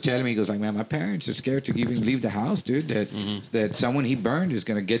 was telling me, he goes like, man, my parents are scared to even leave the house, dude. That someone he burned is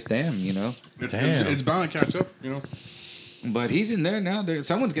gonna get them, It's bound to catch up, you know? But he's in there now.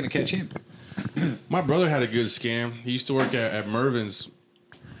 Someone's gonna catch him. My brother had a good scam. He used to work at Mervin's,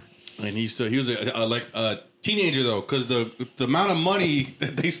 and he was a teenager though, because the amount of money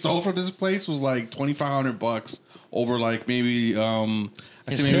that they stole from this place was like $2,500 over like maybe I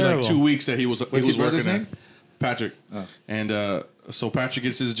It's say maybe terrible. like 2 weeks that he was What's his working brother's there. name? Patrick. And so Patrick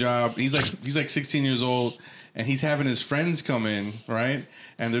gets his job. He's like 16 years old, and he's having his friends come in, right?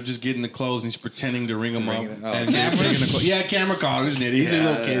 And they're just getting the clothes, and he's pretending to ring them up. Ring it- oh, and they're cameras? bringing the clothes. Yeah, camera call, isn't it? He's a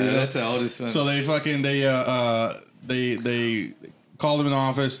little kid. You know? That's the oldest one. So they called him in the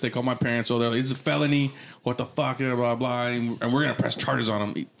office. They called my parents. So they're like, "It's a felony. What the fuck?" Blah blah blah. And we're gonna press charges on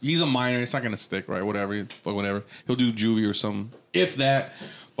him. He's a minor. It's not gonna stick, right? Whatever. Fuck whatever. He'll do juvie or something, if that.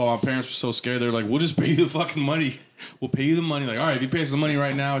 But my parents were so scared. They're like, "We'll just pay you the fucking money. We'll pay you the money." Like, all right, if you pay us the money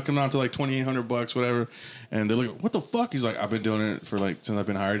right now, it comes out to like $2,800, whatever. And they're like, "What the fuck?" He's like, "I've been doing it for like since I've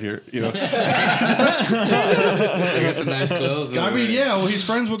been hired here." You know. They got some nice clothes. I mean, yeah. Well, his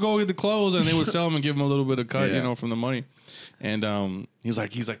friends would go get the clothes, and they would sell them and give him a little bit of cut, Yeah. from the money. And he's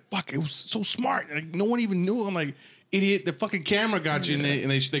like, fuck, it was so smart. Like, no one even knew. I'm like, idiot. The fucking camera got you, and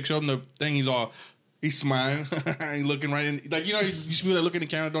they show him the thing. He's smiling, he's looking right in. Like, you see people that look in the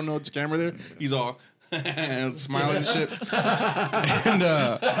camera, don't know it's a camera there. He's all smiling and shit. And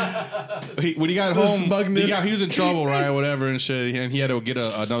when he got home, smugness. he was in trouble, right? Whatever and shit. And he had to get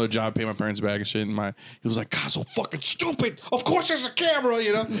another job, pay my parents back and shit. And he was like, God, so fucking stupid. Of course there's a camera,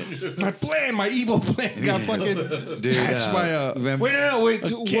 my evil plan got fucking hatched by a. Wait,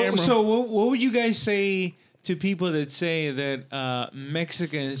 no. camera. So what would you guys say to people that say that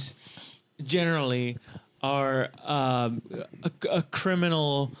Mexicans generally are a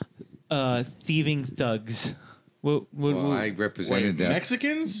criminal thieving thugs? Well, I Wait, represented that.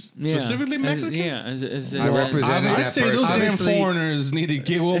 Mexicans? Yeah. Specifically Mexicans? Yeah. I represented I'd that say those person. damn Obviously- foreigners need to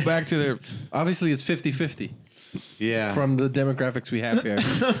go back to their. Obviously, it's 50-50 Yeah. from the demographics we have here.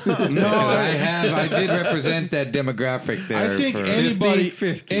 No, I did represent that demographic there. I think for, anybody,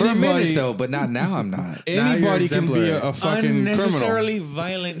 50. for a minute anybody, though, but not now. I'm not. anybody you're can be exemplary. a fucking criminal. Unnecessarily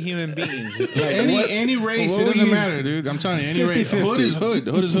violent human beings. Any race, what it would doesn't you- matter, dude. I'm telling you, any race. 50-50. Hood is hood.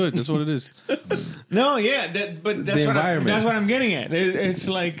 Hood is hood. That's what it is. No, yeah, but that's The what environment. that's what I'm getting at. It's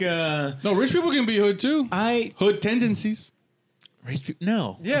like No, rich people can be hood too. Hood tendencies.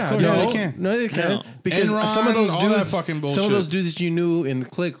 no, Yeah, of course no, not. they can't. No, they can't. No. Because Enron, some of those all dudes, that fucking some bullshit. of those dudes that you knew in the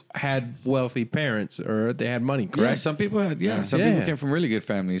clique had wealthy parents or they had money. Yeah, Correct? some people had. Yeah, some Yeah. people came from really good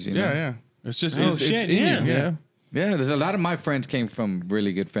families. You know? Yeah, yeah. It's just Oh, it's shit, in yeah. you. Yeah. Yeah, there's a lot of my friends came from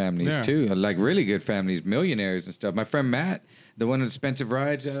really good families Yeah. too, like really good families, millionaires and stuff. My friend Matt, the one with expensive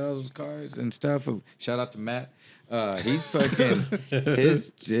rides, all those cars and stuff. Shout out to Matt. He fucking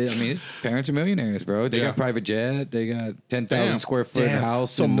his parents are millionaires, bro. They Yeah. got private jet. They got 10,000 Damn. square foot Damn.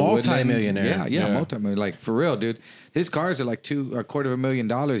 house. So in the Woodlands. multi-millionaire. Yeah, Yeah. multi-millionaire. Like for real, dude. His cars are like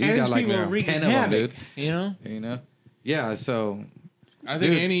 $250,000. He And got these like people are wreaking 10 of them, havoc, dude. You know, Yeah, so. I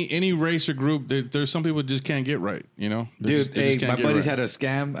think Dude. any race or group, there's some people just can't get right. They Dude, just hey, can't my get buddies right. had a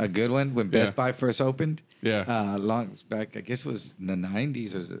scam, a good one, when Best Yeah. Buy first opened. Yeah. Long back, I guess it was in the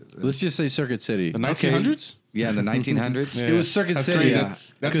 90s. Or Let's just say Circuit City. the 1900s. yeah, in the 1900s. Yeah. It was Circuit That's City. crazy. Yeah.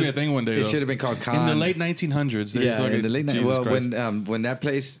 That's gonna be a thing one day. It though. should have been called Con. in the late 1900s. They yeah, fucking- in the late 90s. Jesus Well, Christ. when that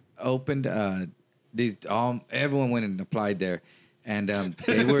place opened, everyone went and applied there, and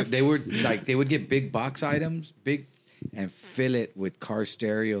they would get big box items, and fill it with car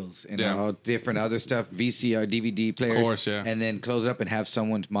stereos and Yeah. all different other stuff, VCR, DVD players. Of course, yeah. And then close up and have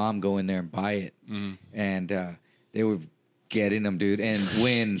someone's mom go in there and buy it. Mm-hmm. And they were getting them, dude. And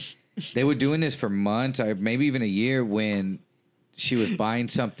when they were doing this for months, or maybe even a year, when she was buying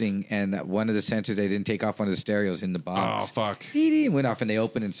something and one of the sensors, they didn't take off one of the stereos in the Oh box. fuck. Dee-dee, went off and they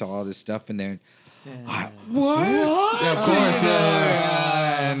opened and saw all this stuff in there. What? Yeah, of course.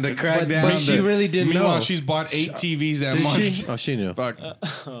 Yeah. And the crackdown. But she really didn't Meanwhile, know. she's bought 8 TVs that Did month. she? Oh, she knew. Fuck.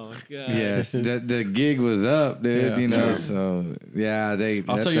 Oh my god. Yes, the gig was up, dude. Yeah. You know, so yeah,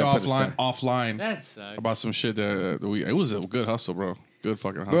 I'll tell you that put a stop. offline That sucks. about some shit that it was a good hustle, bro. Good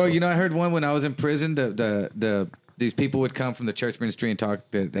fucking hustle. Bro, you know, I heard one when I was in prison. These people would come from the church ministry and talk.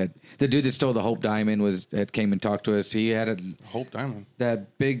 That the dude that stole the Hope Diamond came and talked to us. He had Hope Diamond.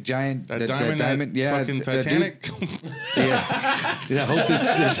 that big giant That diamond, yeah, fucking that dude- Titanic. yeah, I hope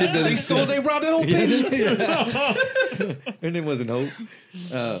this shit doesn't. they robbed that whole bitch. Her name wasn't Hope.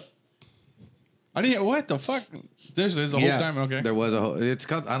 I didn't. What the fuck? There's a Hope Diamond. Okay. There was a whole. It's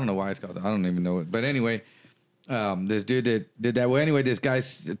called. I don't know why it's called. I don't even know it. But anyway, this dude that did that. Well, anyway, this guy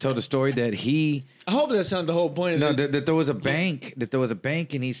told a story that he. I hope that's not the whole point of No, it. that there was a bank. That there was a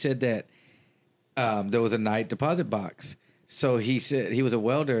bank, and he said that there was a night deposit box. So he said he was a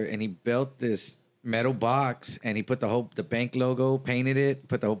welder, and he built this metal box, and he put the bank logo, painted it,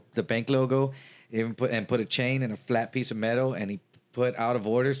 put the bank logo, even put a chain and a flat piece of metal, and he put out of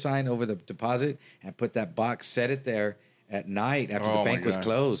order sign over the deposit, and put that box, set it there at night after Oh, the my bank was God.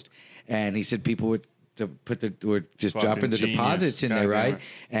 closed, and he said people would. Were just Fucking dropping the genius. deposits in God there, damn right? it.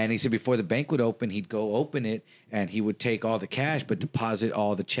 And he said before the bank would open, he'd go open it and he would take all the cash, but deposit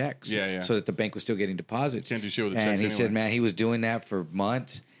all the checks. Yeah, yeah. So that the bank was still getting deposits. Can't do shit with the and checks he anyway. said, man, he was doing that for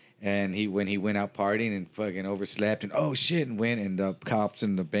months. And when he went out partying and fucking overslept and oh shit and went and the cops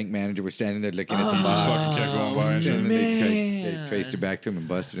and the bank manager were standing there looking at the Just box. fucking kept going by and shit. And then they traced it back to him and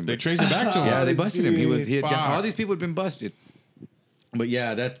busted him. They But- traced it back to him. yeah, they busted him. He had Fuck. all these people had been busted. But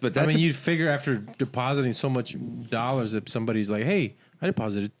yeah, that's I mean, a- you'd figure after depositing so much dollars that somebody's like, "Hey, I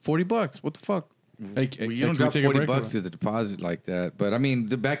deposited $40. What the fuck?" Hey, Well, you don't drop $40 to the deposit like that. But I mean,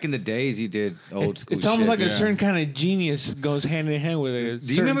 back in the days, you did old school. It's almost shit. like yeah. a certain kind of genius goes hand in hand with a Do you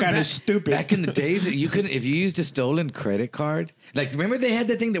certain remember kind back, of stupid. back in the days that you couldn't, if you used a stolen credit card, like remember they had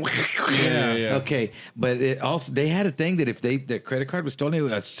that thing that. Yeah. Okay, but it also they had a thing that if the credit card was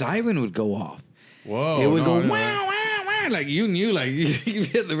stolen, a siren would go off. Whoa. It would no, I go didn't know wow that. wow wow. Like you knew, like you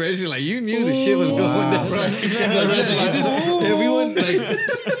hit the register, like you knew the shit was going down.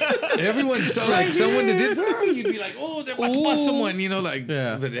 Everyone saw like someone that did. You'd be like, oh, they're about to bust someone, you know, like.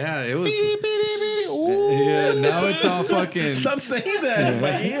 Yeah. But yeah, it was. Yeah, now it's all fucking. Stop saying that in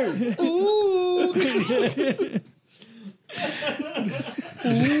my ear.